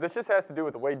 This just has to do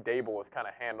with the way Daboll has kind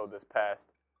of handled this past.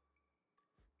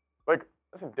 Like,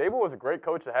 listen, Daboll was a great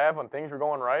coach to have when things were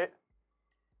going right.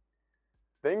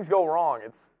 Things go wrong.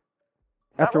 It's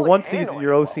After not really one season, handling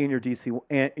your it OC well. and your DC,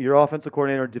 and your offensive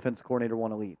coordinator and defensive coordinator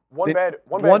want to leave. One bad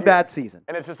bad season.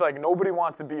 And it's just like nobody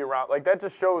wants to be around. Like, that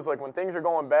just shows, like, when things are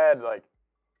going bad, like,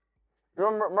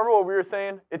 remember what we were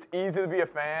saying? It's easy to be a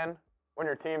fan when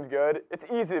your team's good. It's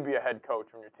easy to be a head coach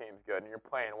when your team's good and you're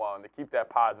playing well and to keep that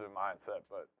positive mindset.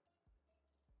 But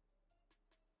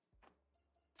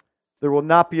There will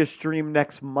not be a stream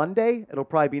next Monday. It'll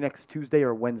probably be next Tuesday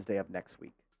or Wednesday of next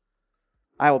week.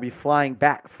 I will be flying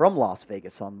back from Las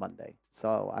Vegas on Monday,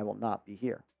 so I will not be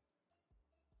here.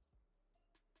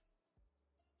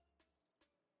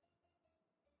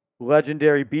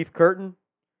 Legendary Beef Curtain.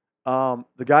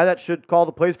 The guy that should call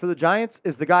the plays for the Giants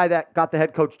is the guy that got the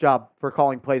head coach job for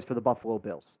calling plays for the Buffalo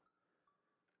Bills.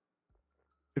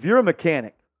 If you're a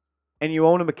mechanic and you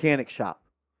own a mechanic shop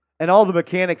and all the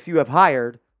mechanics you have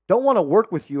hired don't want to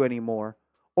work with you anymore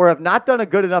or have not done a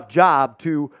good enough job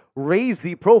to raise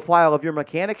the profile of your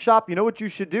mechanic shop, you know what you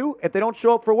should do if they don't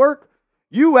show up for work?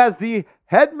 You, as the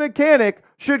head mechanic,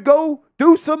 should go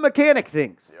do some mechanic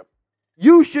things. Yep.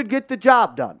 You should get the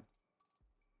job done.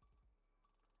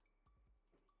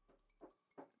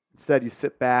 Instead, you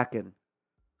sit back and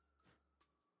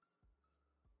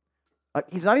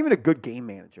he's not even a good game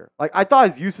manager. Like, I thought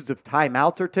his usage of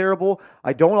timeouts are terrible.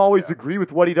 I don't always agree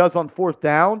with what he does on fourth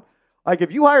down. Like,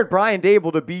 if you hired Brian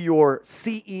Daboll to be your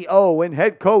CEO and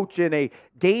head coach in a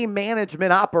game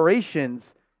management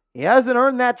operations, he hasn't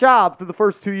earned that job through the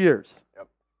first 2 years. Yep.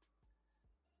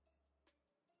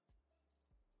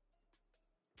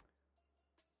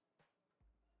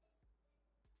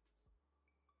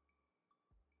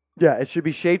 Yeah, it should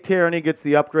be Shea Tierney gets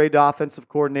the upgrade to offensive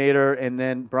coordinator, and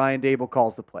then Brian Daboll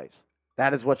calls the plays.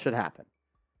 That is what should happen.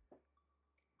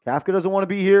 Kafka doesn't want to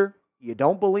be here. You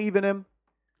don't believe in him.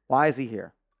 Why is he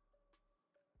here?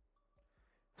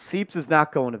 Seeps is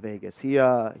not going to Vegas. He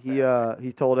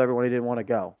told everyone he didn't want to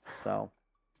go. So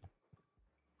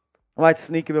I might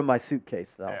sneak him in my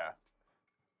suitcase, though. Yeah.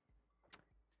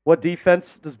 What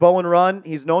defense does Bowen run?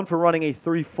 He's known for running a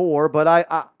 3-4, but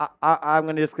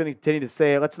I'm just going to continue to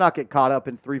say it. Let's not get caught up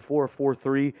in 3-4 or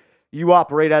 4-3. You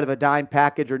operate out of a dime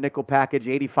package or nickel package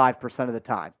 85% of the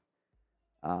time.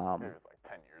 It was like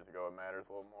 10 years ago. It matters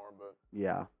a little more, but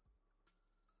Yeah.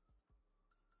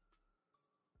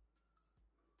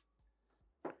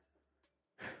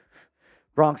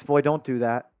 Bronx boy, don't do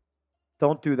that.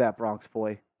 Don't do that, Bronx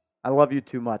boy. I love you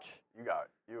too much.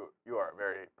 you are a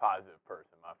very positive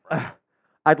person, my friend.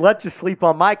 I'd let you sleep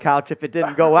on my couch if it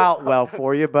didn't go out well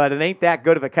for you, but it ain't that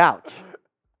good of a couch.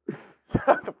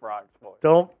 Shut the Bronx boy.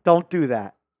 Don't do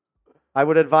that. I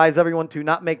would advise everyone to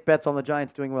not make bets on the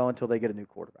Giants doing well until they get a new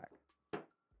quarterback.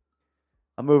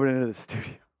 I'm moving into the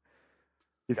studio.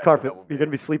 These carpet. You're going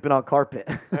to be sleeping on carpet.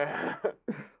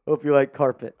 Hope you like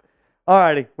carpet. All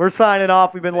righty. We're signing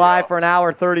off. We've been live for an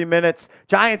hour, 30 minutes.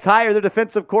 Giants hire their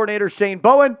defensive coordinator, Shane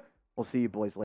Bowen. We'll see you boys later.